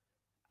that,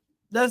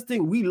 that's the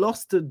thing. We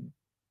lost to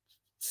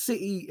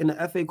City in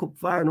the FA Cup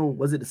final.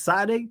 Was it the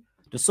Saturday?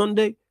 The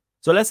Sunday?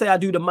 So let's say I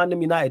do the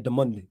ManDem United the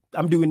Monday.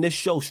 I'm doing this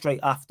show straight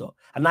after,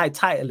 and I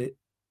title it,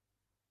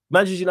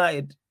 Manchester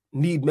United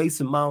need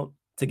Mason Mount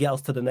to get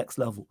us to the next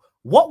level.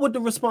 What would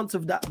the response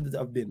of that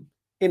have been?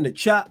 In the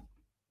chat,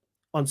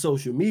 on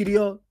social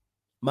media,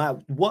 my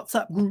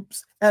WhatsApp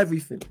groups,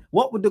 everything.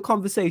 What would the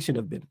conversation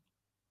have been?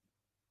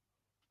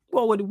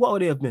 What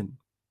would it have been?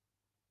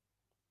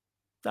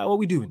 Like, what are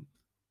we doing?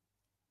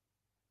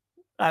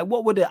 Like,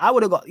 what would it? I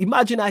would have got.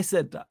 Imagine I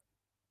said that.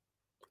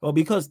 Well,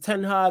 because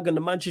Ten Hag and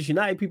the Manchester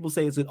United people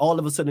say it's all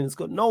of a sudden it's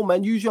good. No,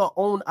 man, use your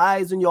own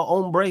eyes and your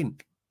own brain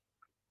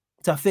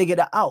to figure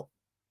that out.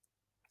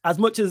 As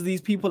much as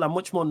these people are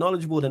much more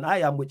knowledgeable than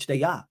I am, which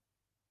they are,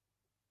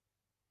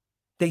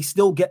 they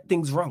still get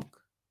things wrong.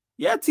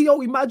 Yeah, T.O.,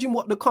 imagine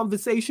what the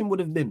conversation would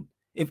have been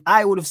if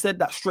I would have said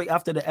that straight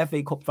after the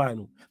FA Cup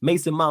final.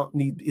 Mason Mount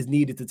is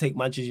needed to take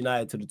Manchester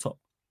United to the top.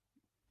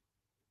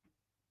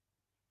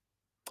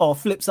 Or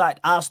flip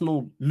side,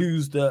 Arsenal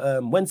lose the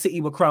when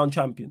City were crowned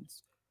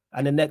champions.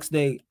 And the next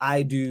day,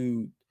 I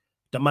do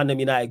the ManDem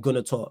United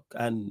Gunner Talk.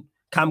 And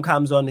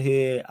Cam's on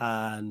here,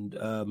 and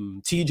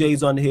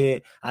TJ's on here,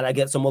 and I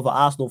get some other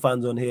Arsenal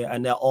fans on here,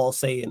 and they're all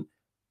saying,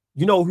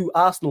 you know who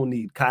Arsenal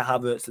need? Kai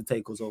Havertz to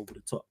take us over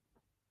the top.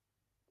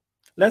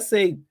 Let's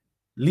say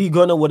Lee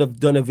Gunner would have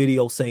done a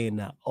video saying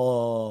that,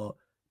 or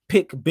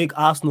pick big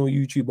Arsenal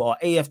YouTuber, or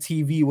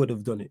AFTV would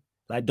have done it.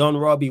 Like Don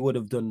Robbie would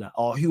have done that,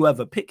 or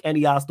whoever. Pick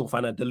any Arsenal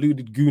fan, a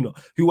deluded gooner,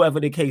 whoever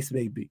the case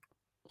may be.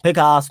 Pick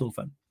an Arsenal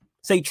fan.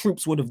 Say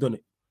Troops would have done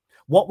it.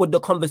 What would the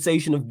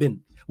conversation have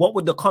been? What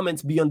would the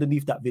comments be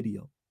underneath that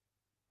video?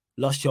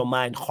 Lost your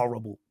mind,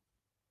 horrible.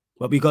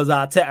 But because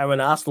Arteta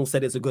and Arsenal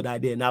said it's a good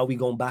idea, now we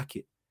going back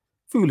it.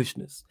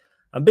 Foolishness.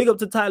 And big up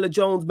to Tyler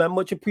Jones, man.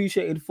 Much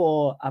appreciated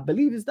for, I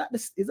believe, is that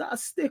a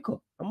sticker?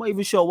 I'm not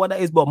even sure what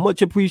that is, but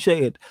much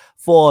appreciated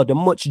for the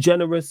much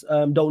generous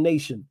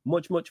donation.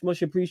 Much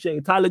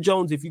appreciated. Tyler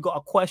Jones, if you got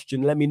a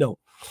question, let me know.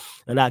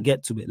 And I'll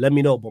get to it. Let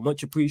me know. But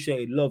much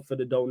appreciated. Love for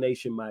the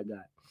donation, my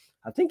guy.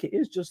 I think it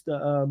is just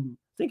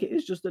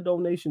a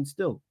donation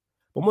still.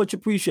 But much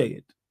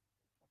appreciated.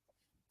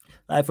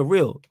 Like, for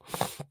real.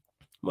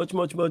 Much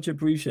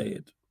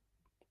appreciated.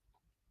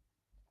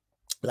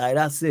 Like,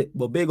 that's it.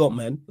 But big up,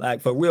 man.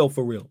 Like, for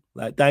real.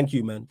 Like, thank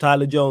you, man.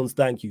 Tyler Jones,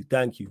 thank you.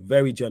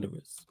 Very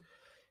generous.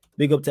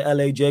 Big up to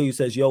LAJ, who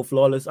says, yo,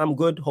 Flawless, I'm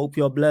good. Hope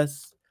you're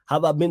blessed.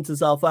 Have I been to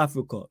South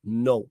Africa?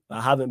 No,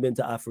 I haven't been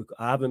to Africa.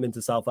 I haven't been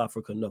to South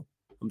Africa, no.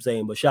 I'm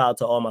saying, but shout out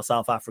to all my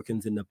South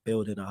Africans in the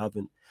building. I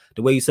haven't.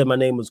 The way you said my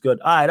name was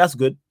good. All right, that's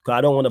good. Because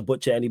I don't want to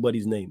butcher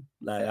anybody's name.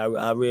 Like,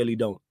 I really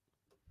don't.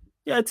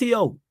 Yeah,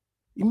 T.O.,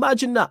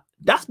 imagine that.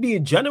 That's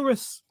being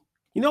generous.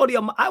 You know,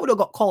 I would have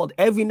got called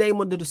every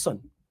name under the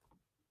sun.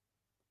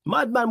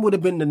 Madman would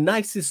have been the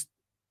nicest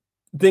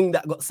thing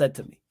that got said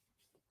to me.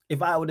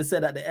 If I would have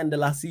said at the end of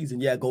last season,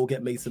 yeah, go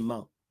get Mason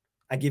Mount.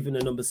 I give him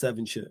the number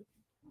 7 shirt.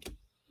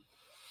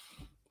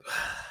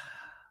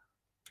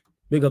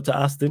 Big up to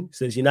Aston.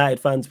 Says, United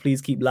fans,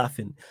 please keep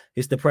laughing.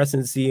 It's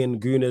depressing seeing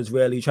Gooners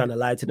really trying to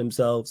lie to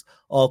themselves.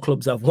 All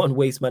clubs have one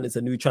waste man. It's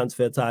a new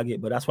transfer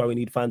target, but that's why we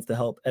need fans to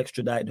help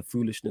extradite the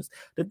foolishness.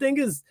 The thing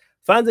is,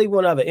 fans ain't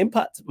going to have an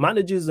impact.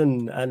 Managers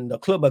and the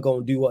club are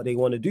going to do what they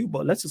want to do,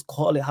 but let's just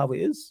call it how it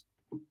is.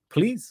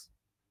 Please.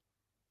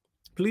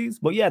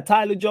 But yeah,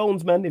 Tyler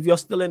Jones, man, if you're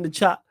still in the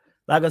chat,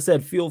 like I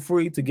said, feel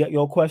free to get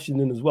your question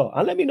in as well.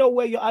 And let me know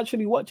where you're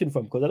actually watching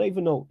from, because I don't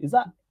even know. Is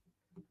that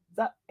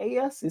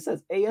AS? It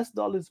says AS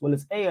dollars. Well,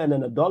 it's A and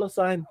then a dollar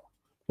sign.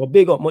 Well,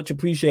 big up, much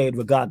appreciated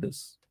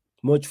regardless.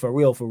 Much for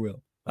real.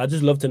 I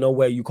just love to know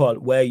where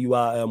you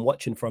are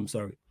watching from,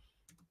 sorry.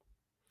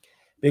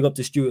 Big up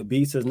to Stuart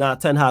B. Says,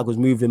 Ten Hag was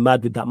moving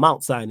mad with that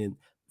Mount signing.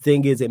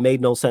 Thing is, it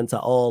made no sense at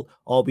all.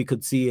 All we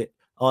could see it.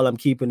 All I'm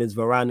keeping is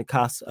Varane,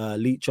 Cass,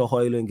 Leacher,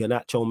 Hoyland,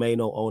 Garnacho,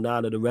 Mano,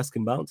 Onana, the rest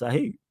can bounce. I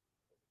hate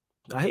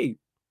you.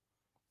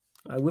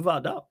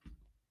 Without doubt.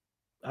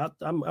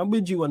 I'm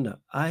with you on that.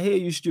 I hear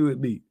you,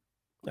 Stuart B.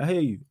 I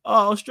hear you.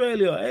 Oh,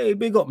 Australia. Hey,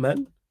 big up,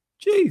 man.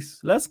 Jeez,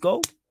 let's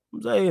go.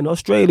 I'm saying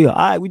Australia. All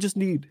right, we just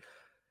need...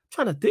 I'm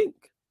trying to think.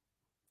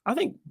 I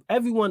think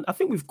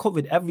we've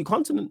covered every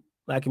continent.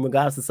 Like in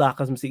regards to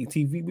Sarcasm City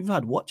TV, we've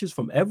had watchers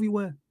from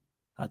everywhere.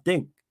 I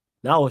think.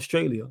 Now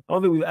Australia. I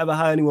don't think we've ever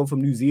had anyone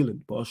from New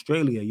Zealand, but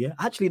Australia, yeah.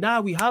 Actually,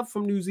 now we have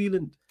from New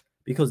Zealand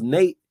because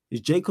Nate is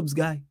Jacob's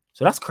guy.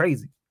 So that's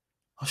crazy.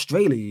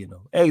 Australia, you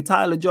know. Hey,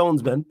 Tyler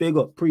Jones, man. Big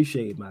up.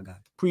 Appreciate it, my guy.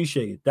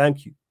 Appreciate it.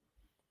 Thank you.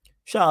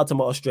 Shout out to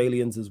my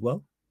Australians as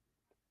well.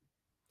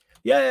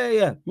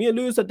 Yeah. Me and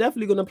Lewis are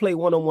definitely going to play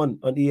one-on-one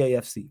on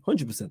EAFC.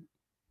 100%.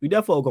 We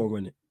definitely going to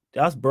run it.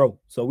 That's bro.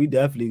 So we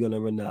definitely going to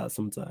run that out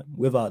sometime.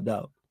 Without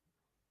doubt.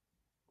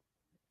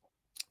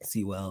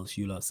 See what else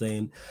you are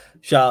saying.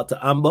 Shout out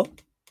to Amber.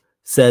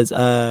 Says,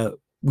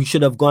 we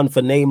should have gone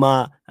for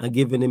Neymar and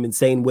given him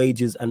insane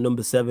wages and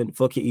number 7.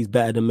 Fuck it, he's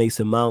better than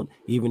Mason Mount,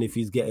 even if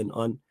he's getting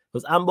on.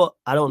 Because Amber,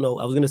 I don't know.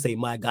 I was going to say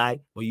my guy,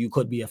 but you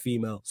could be a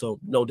female. So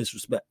no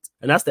disrespect.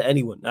 And that's to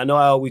anyone. I know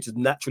I always just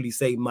naturally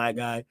say my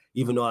guy,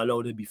 even though I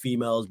know there'd be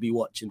females be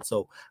watching.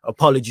 So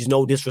apologies,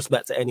 no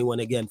disrespect to anyone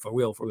again, for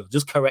real.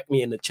 Just correct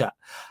me in the chat.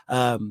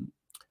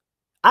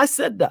 I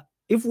said that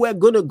if we're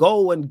gonna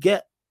go and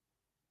get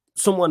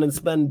someone and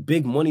spend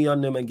big money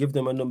on them and give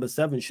them a number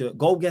 7 shirt,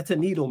 go get a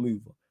needle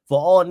mover. For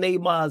all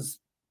Neymar's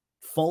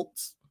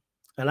faults,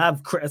 and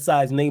I've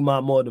criticized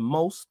Neymar more than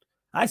most,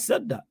 I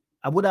said that.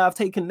 I would have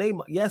taken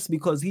Neymar, yes,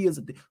 because he is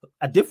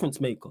a difference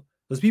maker.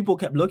 Because people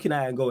kept looking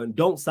at it and going,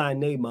 don't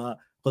sign Neymar,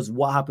 because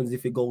what happens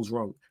if it goes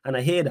wrong? And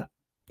I hear that.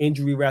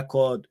 Injury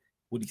record,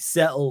 would he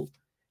settle,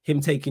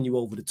 him taking you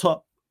over the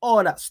top,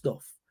 all that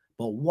stuff.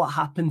 But what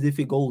happens if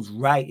it goes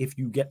right if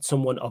you get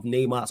someone of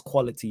Neymar's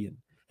quality in?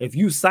 If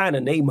you sign a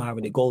Neymar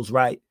and it goes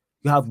right,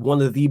 you have one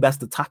of the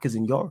best attackers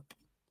in Europe.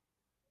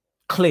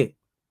 Clear.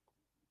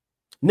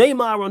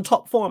 Neymar on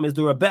top form, is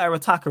there a better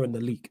attacker in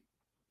the league?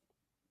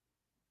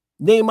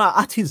 Neymar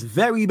at his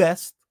very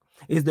best,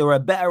 is there a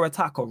better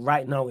attacker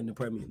right now in the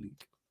Premier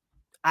League?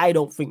 I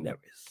don't think there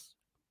is.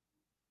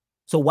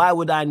 So why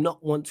would I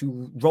not want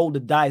to roll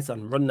the dice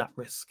and run that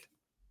risk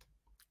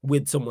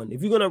with someone?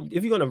 If you're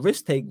gonna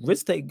risk take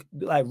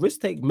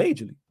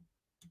majorly.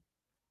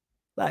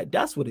 Like,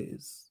 that's what it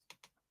is.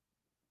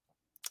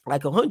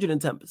 Like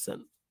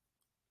 110%.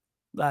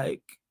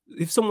 Like,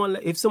 if someone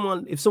can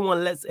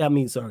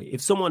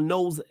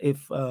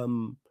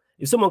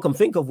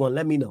think of one,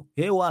 let me know.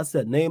 Here what I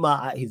said,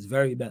 Neymar at his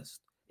very best.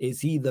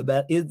 Is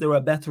there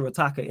a better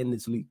attacker in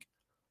this league?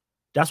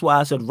 That's why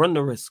I said run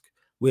the risk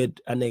with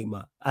a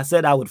Neymar. I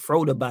said I would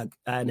throw the bag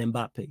at an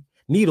Mbappe.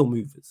 Needle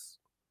movers.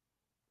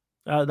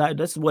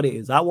 That's what it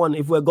is.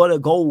 If we're gonna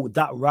go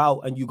that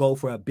route and you go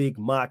for a big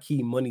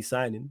marquee money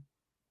signing,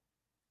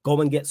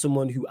 go and get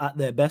someone who at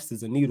their best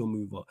is a needle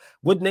mover.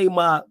 Would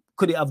Neymar,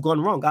 could it have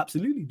gone wrong?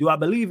 Absolutely. Do I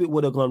believe it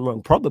would have gone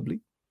wrong?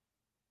 Probably.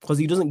 Because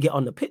he doesn't get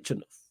on the pitch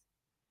enough.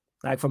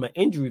 Like, from an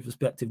injury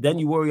perspective, then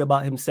you worry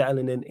about him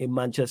settling in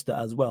Manchester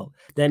as well.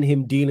 Then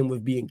him dealing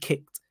with being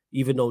kicked,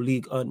 even though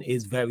League One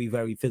is very,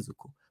 very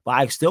physical. But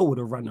I still would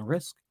have run a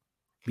risk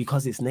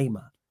because it's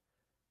Neymar.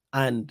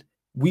 And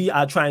we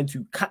are trying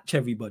to catch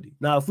everybody.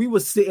 Now, if we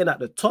were sitting at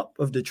the top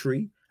of the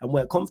tree and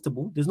we're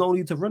comfortable, there's no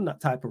need to run that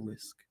type of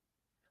risk.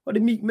 What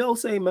did Meek Mill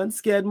say, man?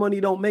 Scared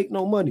money don't make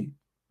no money.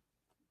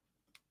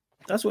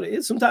 That's what it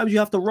is. Sometimes you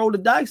have to roll the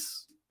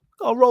dice.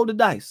 Go roll the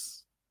dice.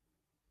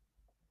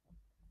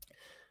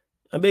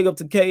 And big up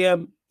to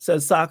KM,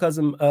 says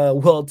Sarcasm,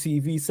 World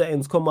TV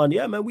settings. Come on.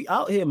 Yeah, man, we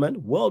out here,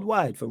 man.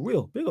 Worldwide, for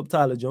real. Big up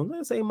Tyler Jones.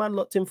 I say, man,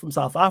 locked in from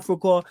South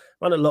Africa.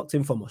 Man, locked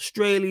in from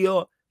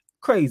Australia.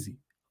 Crazy.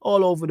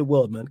 All over the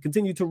world, man.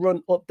 Continue to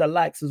run up the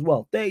likes as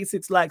well.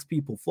 36 likes,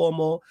 people. 4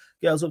 more.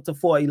 Girls up to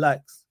 40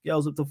 likes.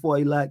 Girls up to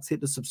 40 likes. Hit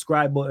the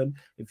subscribe button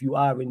if you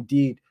are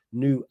indeed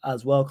new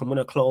as well. I'm going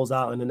to close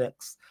out in the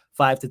next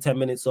 5 to 10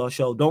 minutes or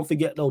so. Don't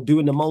forget, though,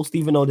 doing the most,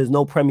 even though there's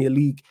no Premier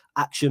League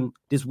action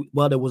this week.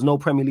 Well, there was no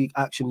Premier League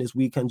action this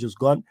weekend, just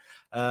gone.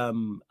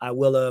 I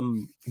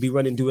will be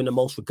doing the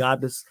most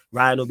regardless.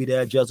 Ryan will be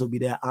there. Jez will be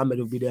there. Ahmed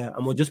will be there.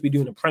 And we'll just be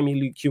doing a Premier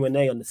League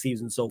Q&A on the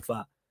season so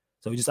far.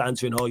 So we're just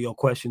answering all your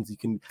questions. You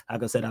can,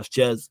 like I said, ask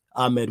Jez,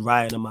 Ahmed,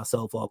 Ryan, and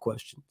myself all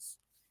questions.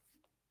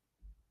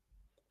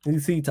 You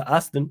see, to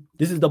Aston,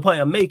 this is the point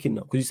I'm making,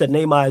 though, because you said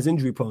Neymar is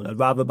injury prone. I'd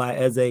rather buy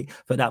Eze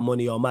for that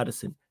money or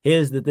Madison.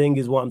 Here's the thing,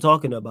 is what I'm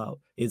talking about,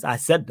 is I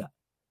said that.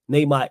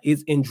 Neymar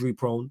is injury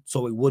prone,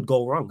 so it would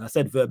go wrong. I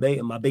said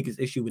verbatim, my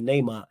biggest issue with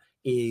Neymar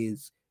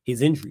is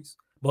his injuries.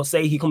 But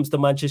say he comes to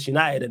Manchester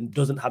United and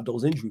doesn't have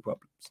those injury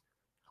problems.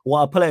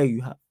 What a player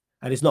you have.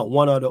 And it's not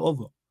one or the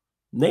other.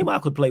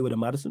 Neymar could play with a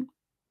Madison.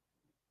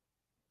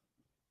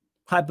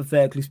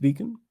 Hypothetically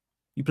speaking,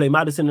 you play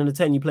Madison in the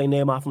 10, you play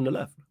Neymar from the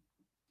left.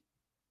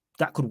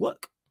 That could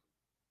work.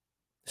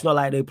 It's not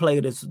like they play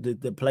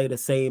the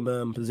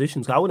same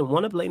positions. I wouldn't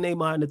want to play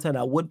Neymar in the 10.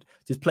 I would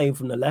just play him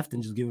from the left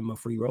and just give him a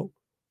free roll.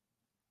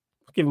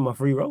 Give him a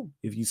free roll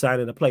if you sign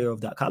in a player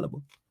of that caliber.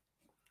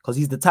 Because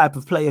he's the type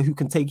of player who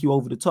can take you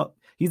over the top.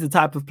 He's the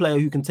type of player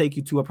who can take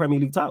you to a Premier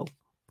League title.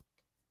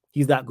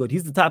 He's that good.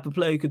 He's the type of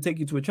player who can take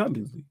you to a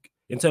Champions League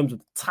in terms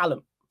of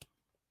talent.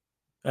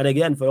 And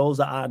again, for those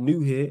that are new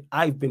here,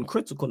 I've been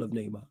critical of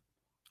Neymar.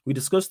 We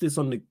discussed this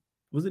on the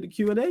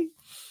Q&A?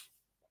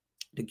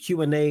 The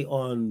Q&A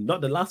on,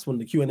 not the last one,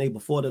 the Q&A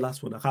before the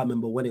last one. I can't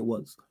remember when it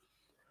was.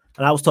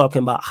 And I was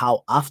talking about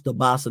how after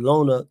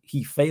Barcelona,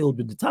 he failed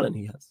with the talent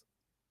he has.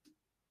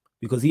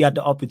 Because he had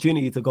the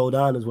opportunity to go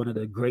down as one of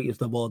the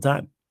greatest of all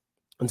time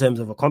in terms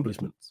of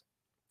accomplishments.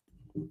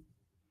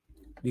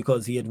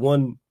 Because he had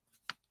won,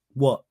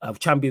 a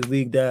Champions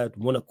League there,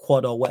 won a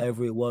quad or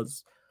whatever it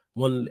was,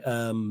 had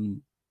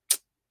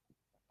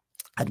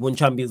won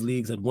Champions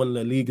Leagues, had won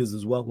the Ligas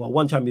as well. Well,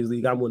 one Champions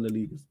League and won the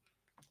Ligas.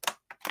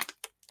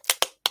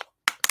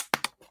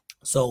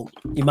 So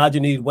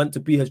imagine he went to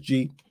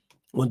PSG,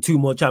 won 2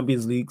 more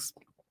Champions Leagues,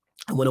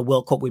 and won a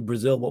World Cup with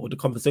Brazil. What would the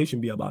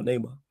conversation be about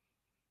Neymar?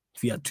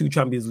 If he had 2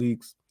 Champions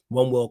Leagues,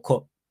 1 World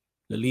Cup,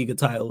 the Liga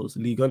titles,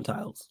 League One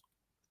titles,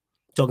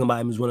 talking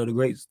about him as one of the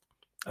greatest.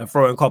 And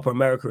throwing Copa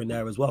America in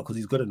there as well because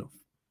he's good enough.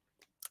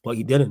 But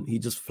he didn't. He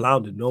just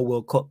floundered. No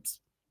World Cups,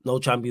 no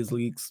Champions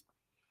Leagues.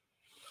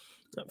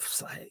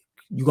 It's like,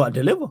 you got to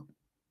deliver.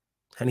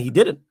 And he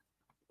didn't.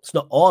 It's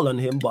not all on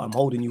him, but I'm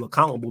holding you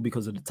accountable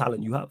because of the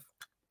talent you have.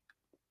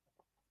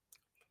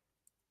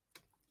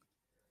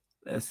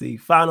 Let's see.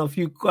 Final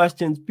few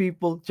questions,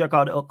 people. Check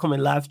out the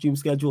upcoming live stream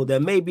schedule. There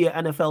may be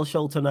an NFL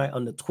show tonight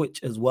on the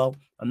Twitch as well.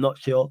 I'm not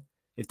sure.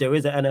 If there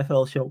is an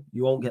NFL show,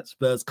 you won't get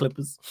Spurs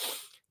Clippers.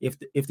 If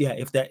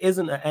there is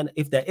an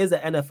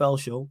NFL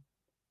show,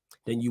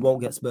 then you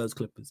won't get Spurs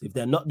Clippers. If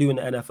they're not doing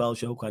the NFL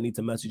show, I need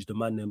to message the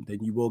ManDem, then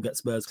you will get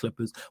Spurs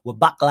Clippers. We're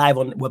back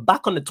on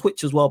the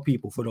Twitch as well,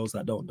 people, for those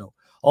that don't know.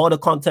 All the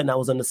content that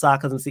was on the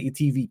Sarcasm City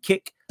TV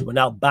kick, we're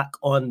now back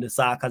on the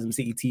Sarcasm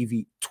City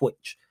TV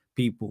Twitch,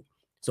 people.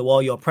 So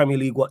all your Premier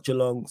League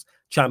watch-alongs,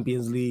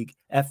 Champions League,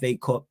 FA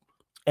Cup,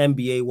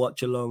 NBA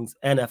watch-alongs,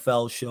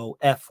 NFL show,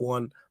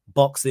 F1,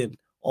 boxing,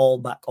 all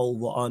back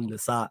over on the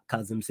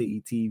Sarcasm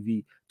City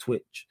TV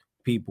Twitch,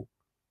 people.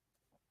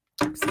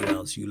 See what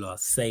else you lot are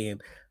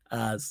saying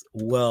as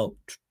well.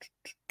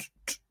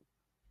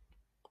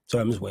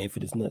 Sorry, I'm just waiting for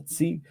this net.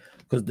 See,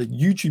 because the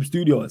YouTube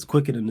studio is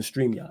quicker than the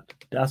StreamYard.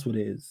 That's what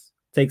it is.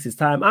 Takes its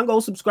time. And go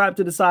subscribe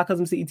to the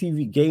Sarcasm City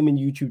TV gaming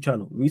YouTube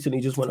channel. Recently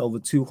just went over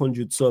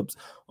 200 subs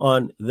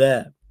on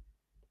there.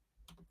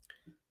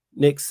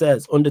 Nick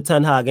says, under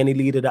Ten Hag, any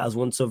leader that has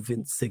won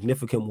something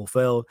significant will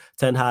fail.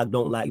 Ten Hag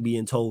don't like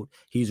being told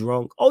he's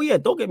wrong. Oh, yeah,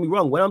 don't get me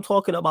wrong. When I'm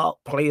talking about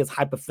players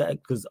hypothetical,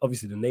 because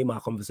obviously the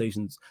Neymar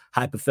conversation's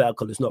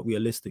hypothetical, it's not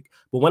realistic.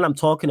 But when I'm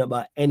talking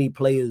about any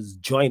players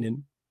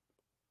joining,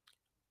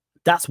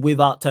 that's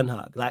without Ten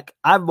Hag. Like,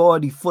 I'm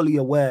already fully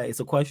aware it's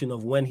a question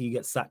of when he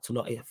gets sacked,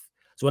 not if.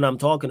 So when I'm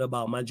talking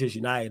about Manchester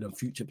United and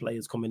future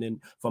players coming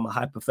in from a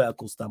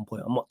hypothetical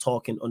standpoint, I'm not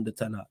talking under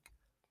Ten Hag.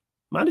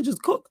 Manager's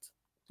cooked.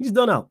 He's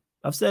done out.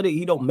 I've said it.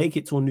 He don't make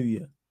it till New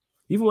Year.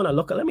 Even when I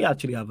look at, let me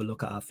actually have a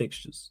look at our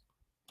fixtures.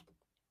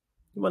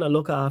 When I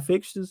look at our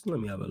fixtures, let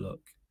me have a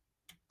look.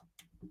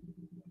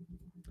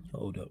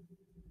 Hold up.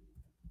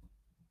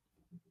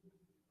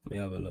 Let me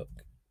have a look.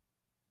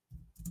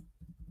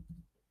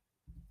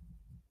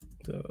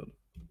 So,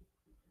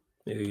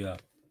 here we are.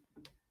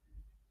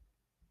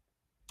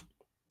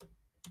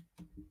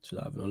 So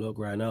I'm having a look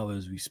right now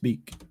as we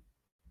speak.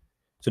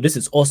 So this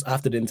is us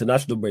after the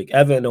international break.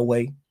 Everton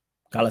away,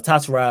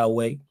 Galatasaray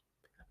away,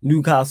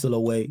 Newcastle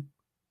away,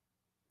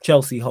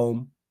 Chelsea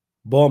home,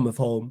 Bournemouth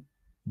home,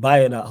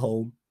 Bayern at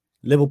home,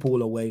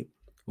 Liverpool away,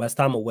 West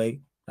Ham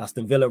away,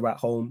 Aston Villa at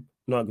home,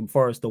 Nottingham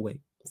Forest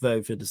away,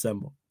 30th of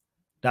December.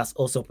 That's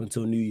us up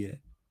until New Year.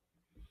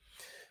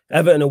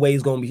 Everton away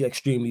is going to be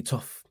extremely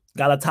tough.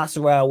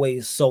 Galatasaray away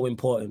is so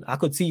important. I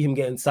could see him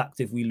getting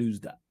sacked if we lose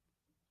that.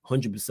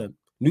 100%.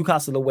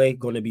 Newcastle away,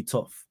 going to be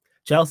tough.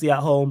 Chelsea at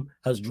home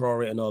has draw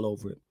written all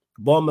over it.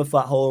 Bournemouth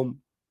at home,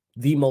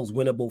 the most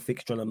winnable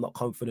fixture, and I'm not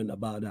confident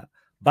about that.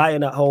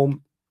 Bayern at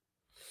home,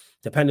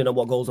 depending on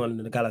what goes on in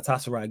the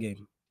Galatasaray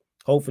game.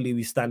 Hopefully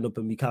we stand up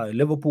and be counted.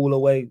 Liverpool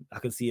away, I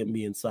can see him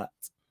being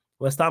sacked.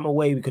 West Ham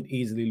away, we could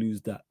easily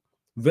lose that.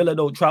 Villa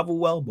don't travel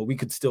well, but we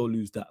could still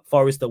lose that.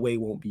 Forest away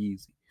won't be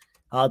easy.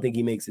 I don't think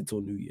he makes it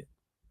till New Year.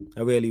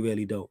 I really,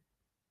 really don't.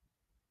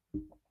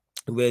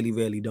 Really,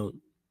 really don't.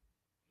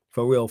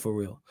 For real, for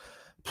real.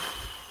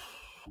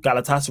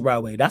 Galatasaray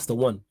away, that's the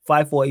one.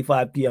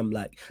 5:45 p.m.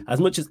 Like,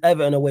 as much as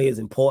Everton away is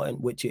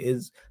important, which it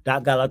is,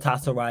 that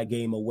Galatasaray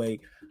game away,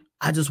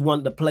 I just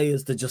want the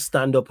players to just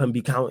stand up and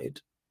be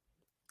counted.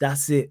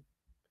 That's it.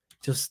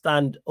 Just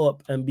stand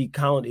up and be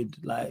counted.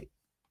 Like,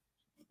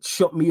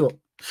 shut me up.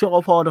 Shut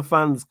up all the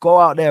fans. Go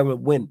out there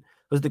and win.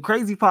 Because the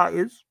crazy part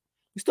is,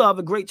 we still have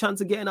a great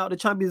chance of getting out of the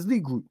Champions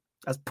League group.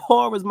 As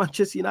poor as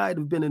Manchester United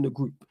have been in the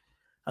group,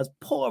 as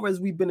poor as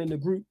we've been in the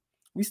group,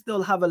 we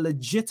still have a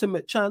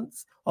legitimate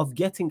chance of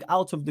getting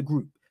out of the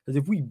group. Because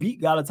if we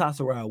beat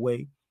Galatasaray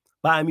away,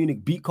 Bayern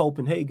Munich beat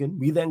Copenhagen,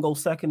 we then go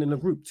second in the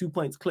group, 2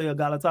 points clear of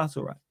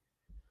Galatasaray.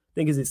 I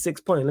think it's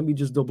 6 points. Let me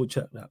just double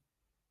check that.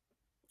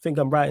 I think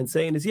I'm right in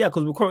saying this. Yeah,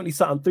 because we're currently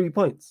sat on 3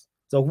 points.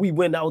 So if we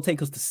win, that will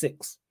take us to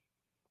 6.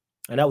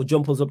 And that will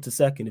jump us up to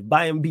second. If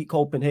Bayern beat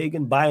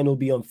Copenhagen, Bayern will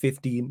be on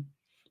 15.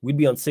 We'd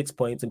be on 6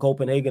 points. And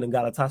Copenhagen and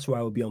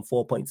Galatasaray will be on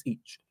 4 points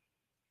each.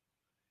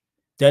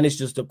 Then it's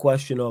just a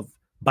question of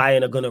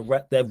Bayern are going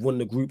to they've won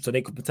the group, so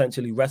they could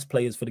potentially rest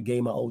players for the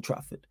game at Old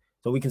Trafford.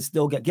 So we can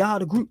still get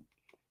out of the group.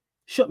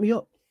 Shut me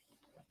up.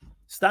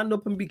 Stand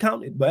up and be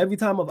counted. But every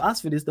time I've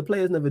asked for this, the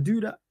players never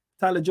do that.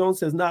 Tyler Jones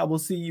says, "Nah, we'll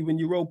see you in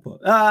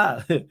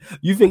Europa."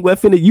 You think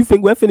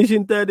we're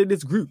finishing third in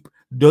this group?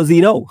 Does he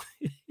know?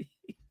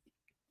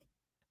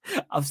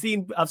 I've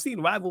seen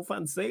rival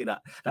fans say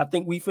that. I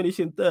think we finish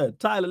in third.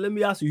 Tyler, let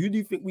me ask you, who do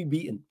you think we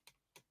beaten?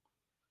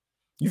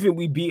 You think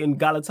we beaten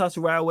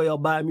Galatasaray away or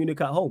Bayern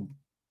Munich at home?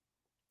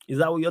 Is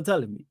that what you're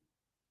telling me?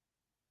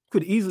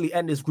 Could easily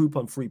end this group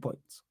on 3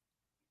 points.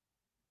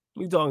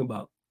 What are you talking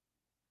about?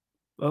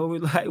 What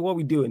are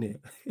we doing here?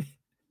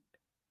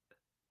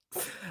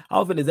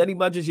 How often is any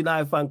Manchester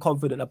United fan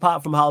confident,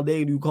 apart from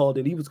Haldane who called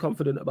it, he was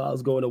confident about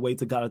us going away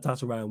to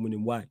Galatasaray and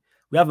winning? Why?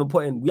 We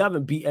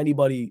haven't beat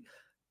anybody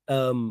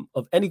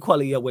of any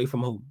quality away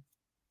from home.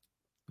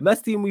 The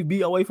best team we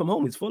beat away from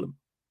home is Fulham.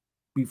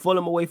 We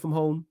Fulham away from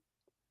home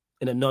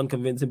in a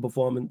non-convincing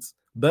performance.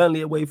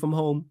 Burnley away from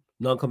home,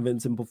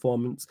 non-convincing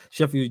performance.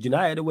 Sheffield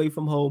United away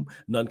from home,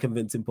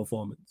 non-convincing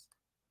performance.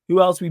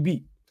 Who else we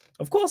beat?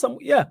 Of course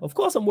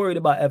I'm worried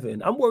about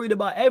Everton. I'm worried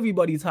about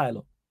everybody,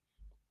 Tyler.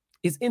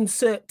 It's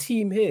insert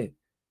team here.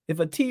 If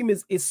a team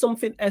is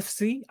something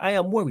FC, I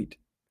am worried.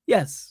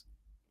 Yes.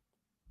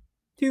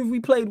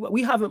 We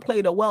haven't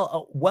played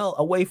well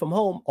away from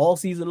home all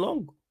season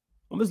long.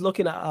 I'm just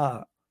looking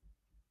at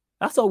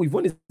that's all we've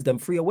won is them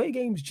 3 away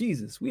games.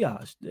 Jesus, we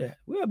are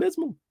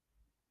abysmal.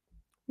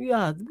 We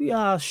are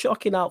a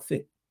shocking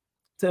outfit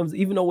in terms,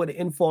 even though we're the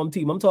informed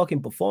team. I'm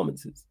talking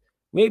performances.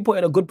 We ain't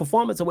putting a good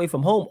performance away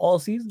from home all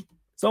season.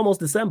 It's almost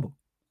December.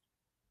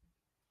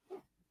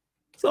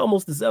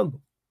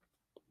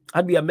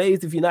 I'd be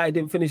amazed if United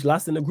didn't finish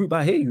last in the group.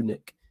 I hear you,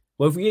 Nick.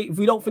 But if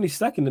we don't finish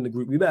second in the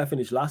group, we better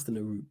finish last in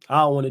the group.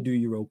 I don't want to do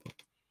Europa.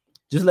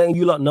 Just letting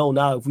you lot know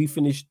now, if we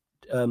finish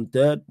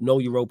third, no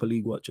Europa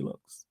League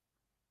watch-alongs.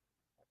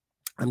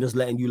 I'm just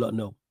letting you lot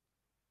know.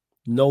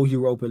 No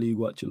Europa League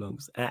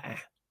watch-alongs.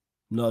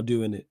 Not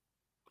doing it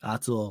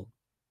at all.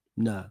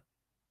 Nah.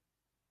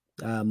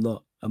 I'm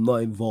not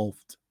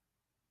involved.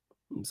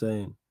 I'm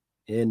saying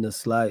in the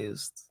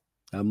slightest.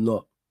 I'm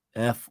not.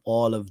 F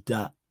all of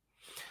that.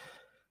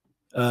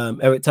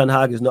 Eric Ten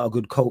Hag is not a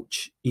good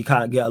coach. He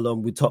can't get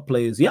along with top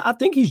players. Yeah, I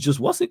think he's just,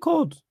 what's it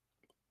called?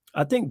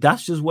 I think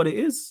that's just what it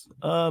is.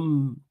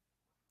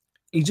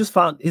 He just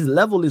found his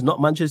level is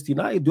not Manchester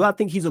United. Do I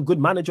think he's a good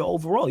manager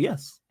overall?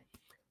 Yes.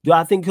 Do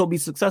I think he'll be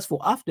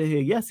successful after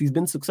here? Yes, he's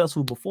been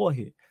successful before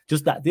here.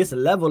 Just that this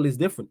level is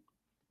different.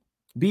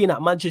 Being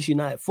at Manchester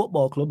United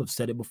Football Club, I've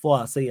said it before,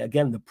 I'll say it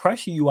again, the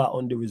pressure you are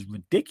under is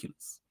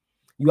ridiculous.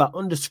 You are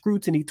under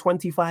scrutiny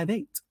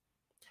 25/8.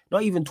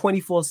 Not even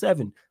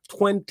 24/7,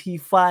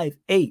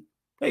 25/8.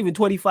 Not even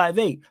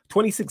 25/8,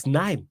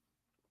 26/9.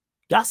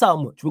 That's how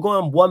much. We're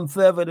going one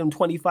further than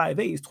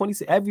 25/8. It's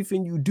 26.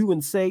 Everything you do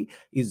and say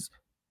is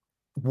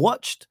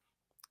watched,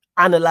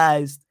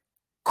 analyzed,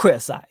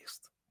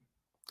 criticized.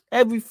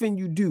 Everything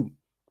you do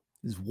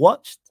is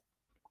watched,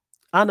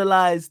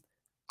 analyzed,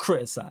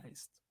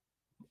 criticized.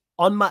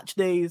 On match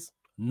days,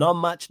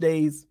 non-match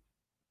days,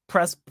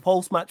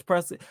 post-match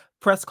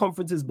press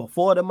conferences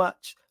before the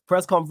match,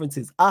 press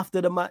conferences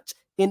after the match,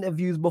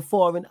 interviews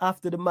before and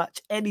after the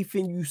match,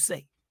 anything you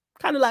say.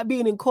 Kind of like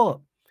being in court.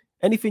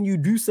 Anything you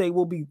do say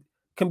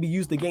can be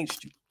used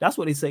against you. That's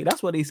what they say.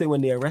 That's what they say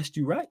when they arrest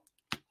you, right?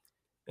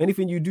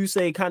 Anything you do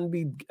say can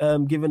be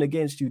given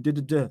against you.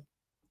 But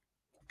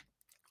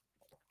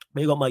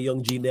you got my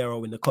young G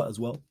Nero in the cut as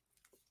well.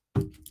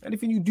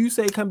 Anything you do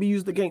say can be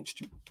used against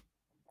you.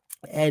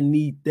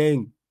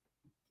 Anything.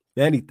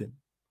 I'm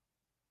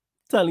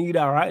telling you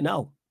that right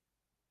now.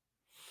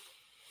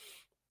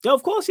 Yeah,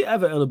 of course,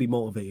 Everton will be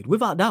motivated.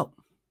 Without doubt,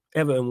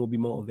 Everton will be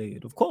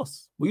motivated. Of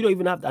course. But you don't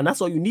even have to, and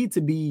that's all you need to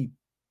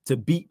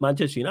beat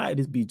Manchester United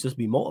is just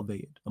be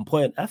motivated and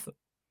put in effort.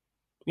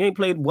 We ain't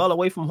played well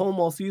away from home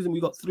all season. We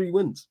got 3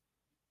 wins.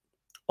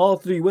 All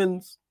 3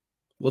 wins.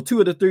 Well, 2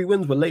 of the 3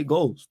 wins were late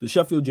goals. The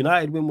Sheffield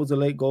United win was a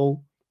late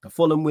goal. The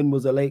Fulham win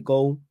was a late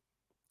goal.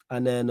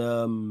 And then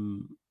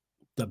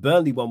the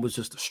Burnley one was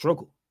just a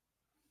struggle.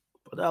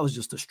 But that was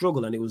just a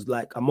struggle. And it was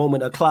like a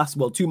moment of class.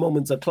 Well, 2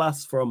 moments of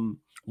class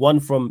one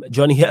from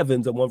Johnny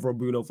Evans and one from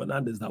Bruno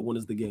Fernandes that won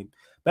us the game.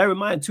 Bear in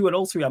mind, 2 of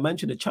those 3 I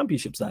mentioned the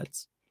championship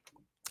sides.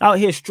 Out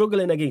here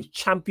struggling against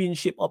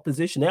championship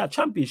opposition. They are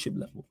championship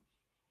level.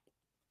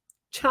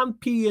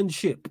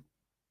 Championship.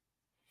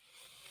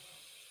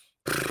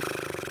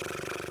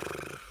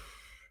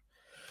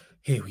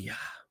 Here we are.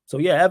 So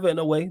yeah, Everton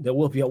away. There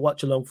will be a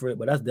watch along for it,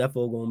 but that's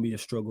definitely going to be a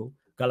struggle.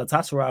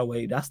 Galatasaray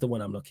away. That's the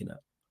one I'm looking at.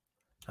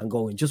 And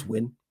going, just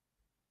win.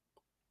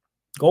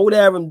 Go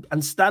there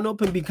and stand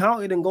up and be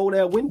counted and go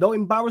there and win. Don't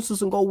embarrass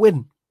us and go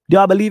win. Do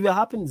I believe it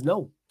happens?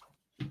 No.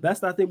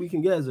 Best I think we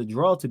can get is a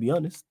draw, to be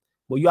honest.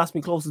 But you ask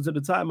me closer to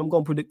the time, I'm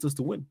going to predict us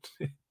to win.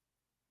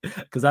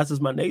 Because that's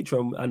just my nature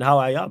and how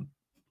I am.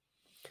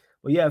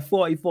 But yeah,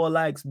 44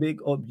 likes.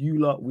 Big up you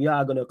lot. We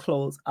are going to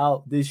close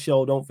out this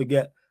show. Don't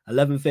forget,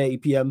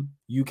 11:30 p.m.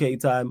 UK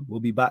time. We'll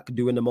be back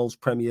doing the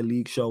most Premier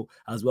League show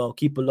as well.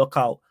 Keep a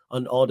lookout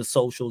on all the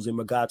socials in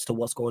regards to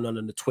what's going on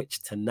the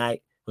Twitch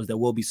tonight, because there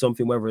will be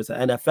something, whether it's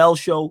an NFL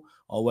show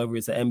or whether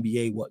it's an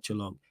NBA watch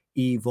along,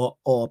 either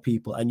or,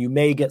 people. And you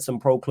may get some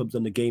pro clubs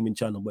on the gaming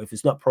channel, but if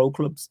it's not pro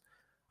clubs,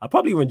 I'll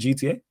probably run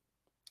GTA. I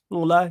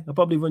won't lie, I'll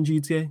probably run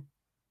GTA.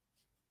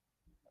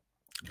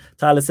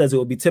 Tyler says it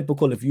will be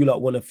typical if you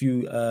lot won a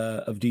few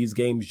of these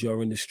games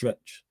during the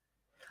stretch.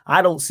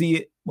 I don't see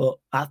it, but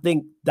I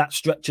think that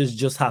stretch has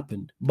just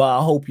happened. But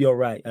I hope you're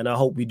right, and I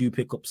hope we do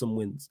pick up some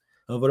wins.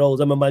 Over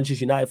those, I'm a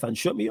Manchester United fan.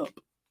 Shut me up.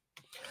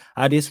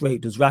 At this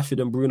rate, does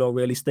Rashford and Bruno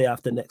really stay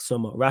after next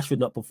summer? Rashford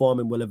not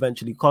performing will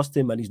eventually cost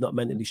him, and he's not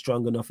mentally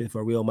strong enough if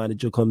a real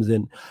manager comes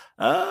in.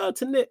 To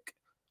Nick,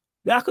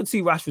 yeah, I could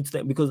see Rashford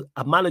staying, because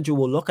a manager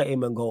will look at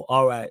him and go,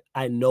 all right,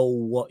 I know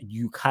what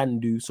you can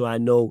do, so I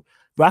know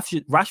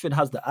Rashford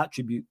has the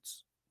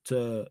attributes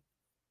to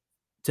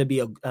be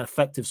an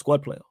effective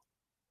squad player.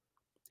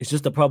 It's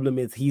just the problem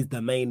is he's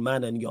the main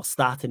man and you're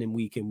starting him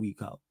week in,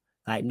 week out.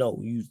 Like, no,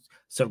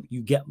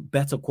 you get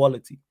better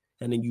quality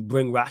and then you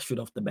bring Rashford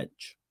off the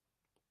bench.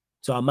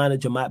 So a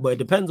manager might, but it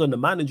depends on the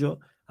manager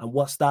and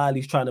what style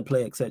he's trying to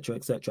play, etc.,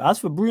 etc. As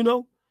for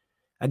Bruno,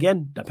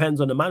 again, depends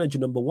on the manager,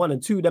 number one,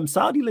 and two, them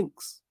Saudi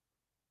links.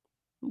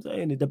 I'm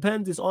saying it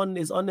depends. It's on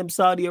them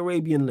Saudi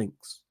Arabian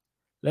links.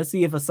 Let's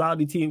see if a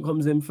Saudi team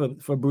comes in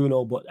for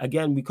Bruno. But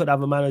again, we could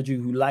have a manager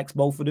who likes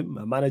both of them,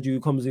 a manager who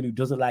comes in who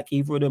doesn't like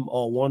either of them,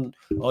 or one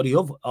or the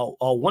other,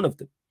 or one of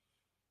them.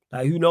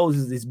 Like, who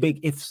knows? It's big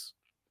ifs.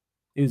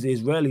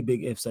 It's really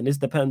big ifs, and this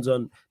depends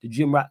on the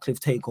Jim Ratcliffe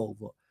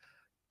takeover,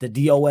 the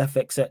DOF,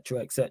 etc.,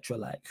 etc.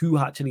 Like, who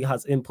actually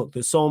has input?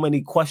 There's so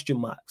many question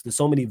marks. There's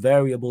so many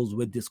variables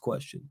with this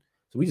question.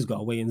 So we just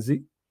gotta wait and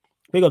see.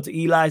 Big up to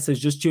Eli, says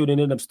just tuning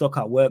in. I'm stuck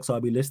at work, so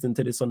I'll be listening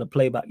to this on the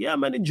playback. Yeah,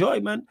 man, enjoy,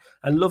 man.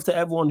 And love to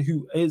everyone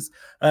who is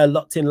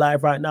locked in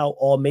live right now,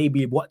 or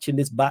maybe watching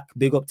this back.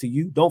 Big up to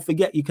you. Don't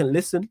forget, you can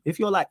listen. If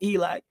you're like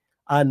Eli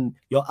and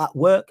you're at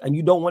work and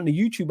you don't want the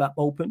YouTube app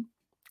open,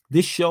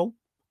 this show,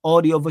 all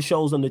the other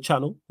shows on the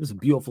channel. This is a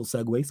beautiful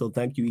segue, so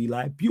thank you,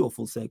 Eli.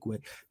 Beautiful segue.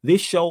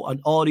 This show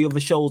and all the other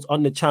shows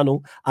on the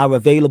channel are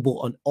available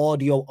on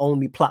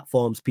audio-only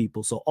platforms,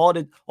 people. So all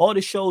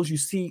the shows you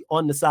see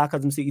on the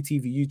Sarcasm City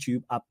TV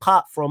YouTube,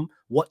 apart from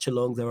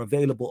watch-alongs, are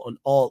available on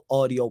all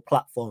audio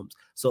platforms.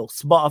 So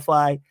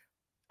Spotify,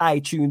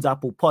 iTunes,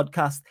 Apple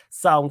Podcast,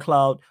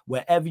 SoundCloud,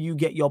 wherever you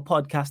get your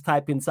podcast,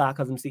 type in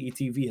Sarcasm City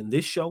TV, and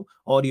this show,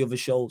 all the other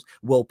shows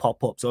will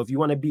pop up. So if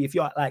you're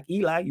like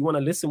Eli, you want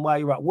to listen while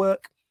you're at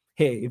work,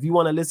 here. If you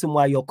want to listen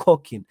while you're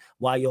cooking,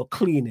 while you're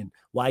cleaning,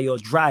 while you're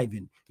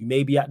driving, you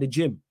may be at the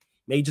gym,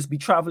 may just be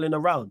traveling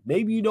around.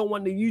 Maybe you don't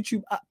want the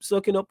YouTube app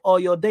sucking up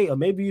all your data.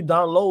 Maybe you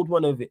download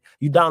one of it.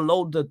 You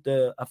download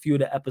a few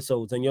of the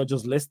episodes and you're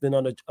just listening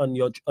on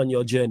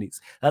your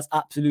journeys. That's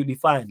absolutely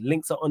fine.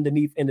 Links are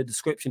underneath in the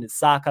description. It's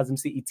Sarcasm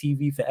City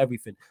TV for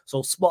everything.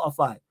 So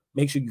Spotify,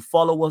 make sure you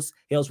follow us.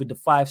 Hit us with the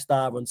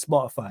 5-star on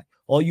Spotify.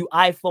 All you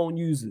iPhone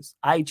users,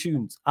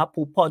 iTunes,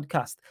 Apple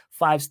Podcast,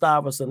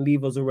 5-star us and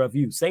leave us a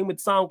review. Same with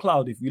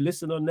SoundCloud. If you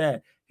listen on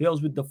there, hit us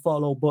with the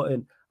follow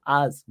button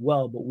as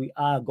well. But we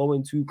are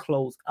going to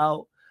close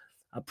out.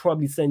 I'll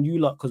probably send you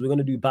lot because we're going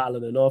to do Battle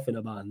of the North in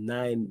about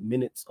 9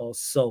 minutes or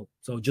so.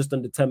 So just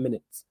under 10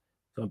 minutes.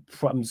 So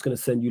I'm just going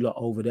to send you lot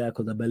over there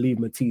because I believe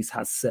Matisse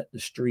has set the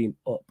stream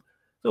up.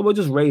 So we'll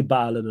just raid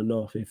Battle of the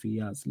North if he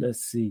has.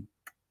 Let's see.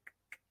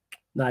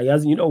 Nah, he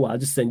hasn't. You know what? I'll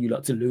just send you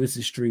lot to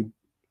Lewis's stream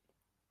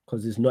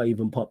because it's not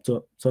even popped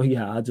up. So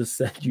yeah, I'll just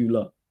send you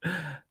lot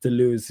to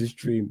Lewis's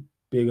stream.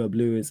 Big up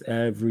Lewis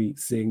every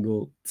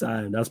single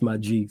time. That's my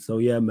G. So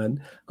yeah,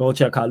 man, go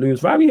check out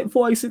Lewis. Right, we hit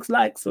 46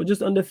 likes, so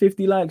just under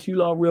 50 likes. You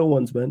lot are real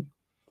ones, man.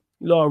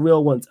 You lot are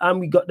real ones. And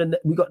we got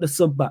the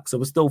sub back, so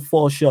we're still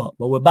 4 short,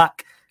 but we're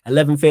back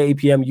 11:30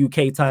 p.m.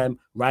 UK time,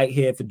 right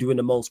here for doing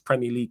the most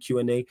Premier League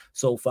Q&A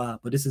so far.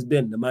 But this has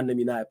been the ManDem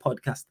United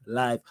podcast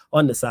live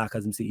on the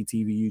Sarcasm City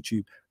TV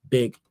YouTube.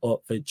 Big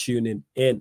up for tuning in.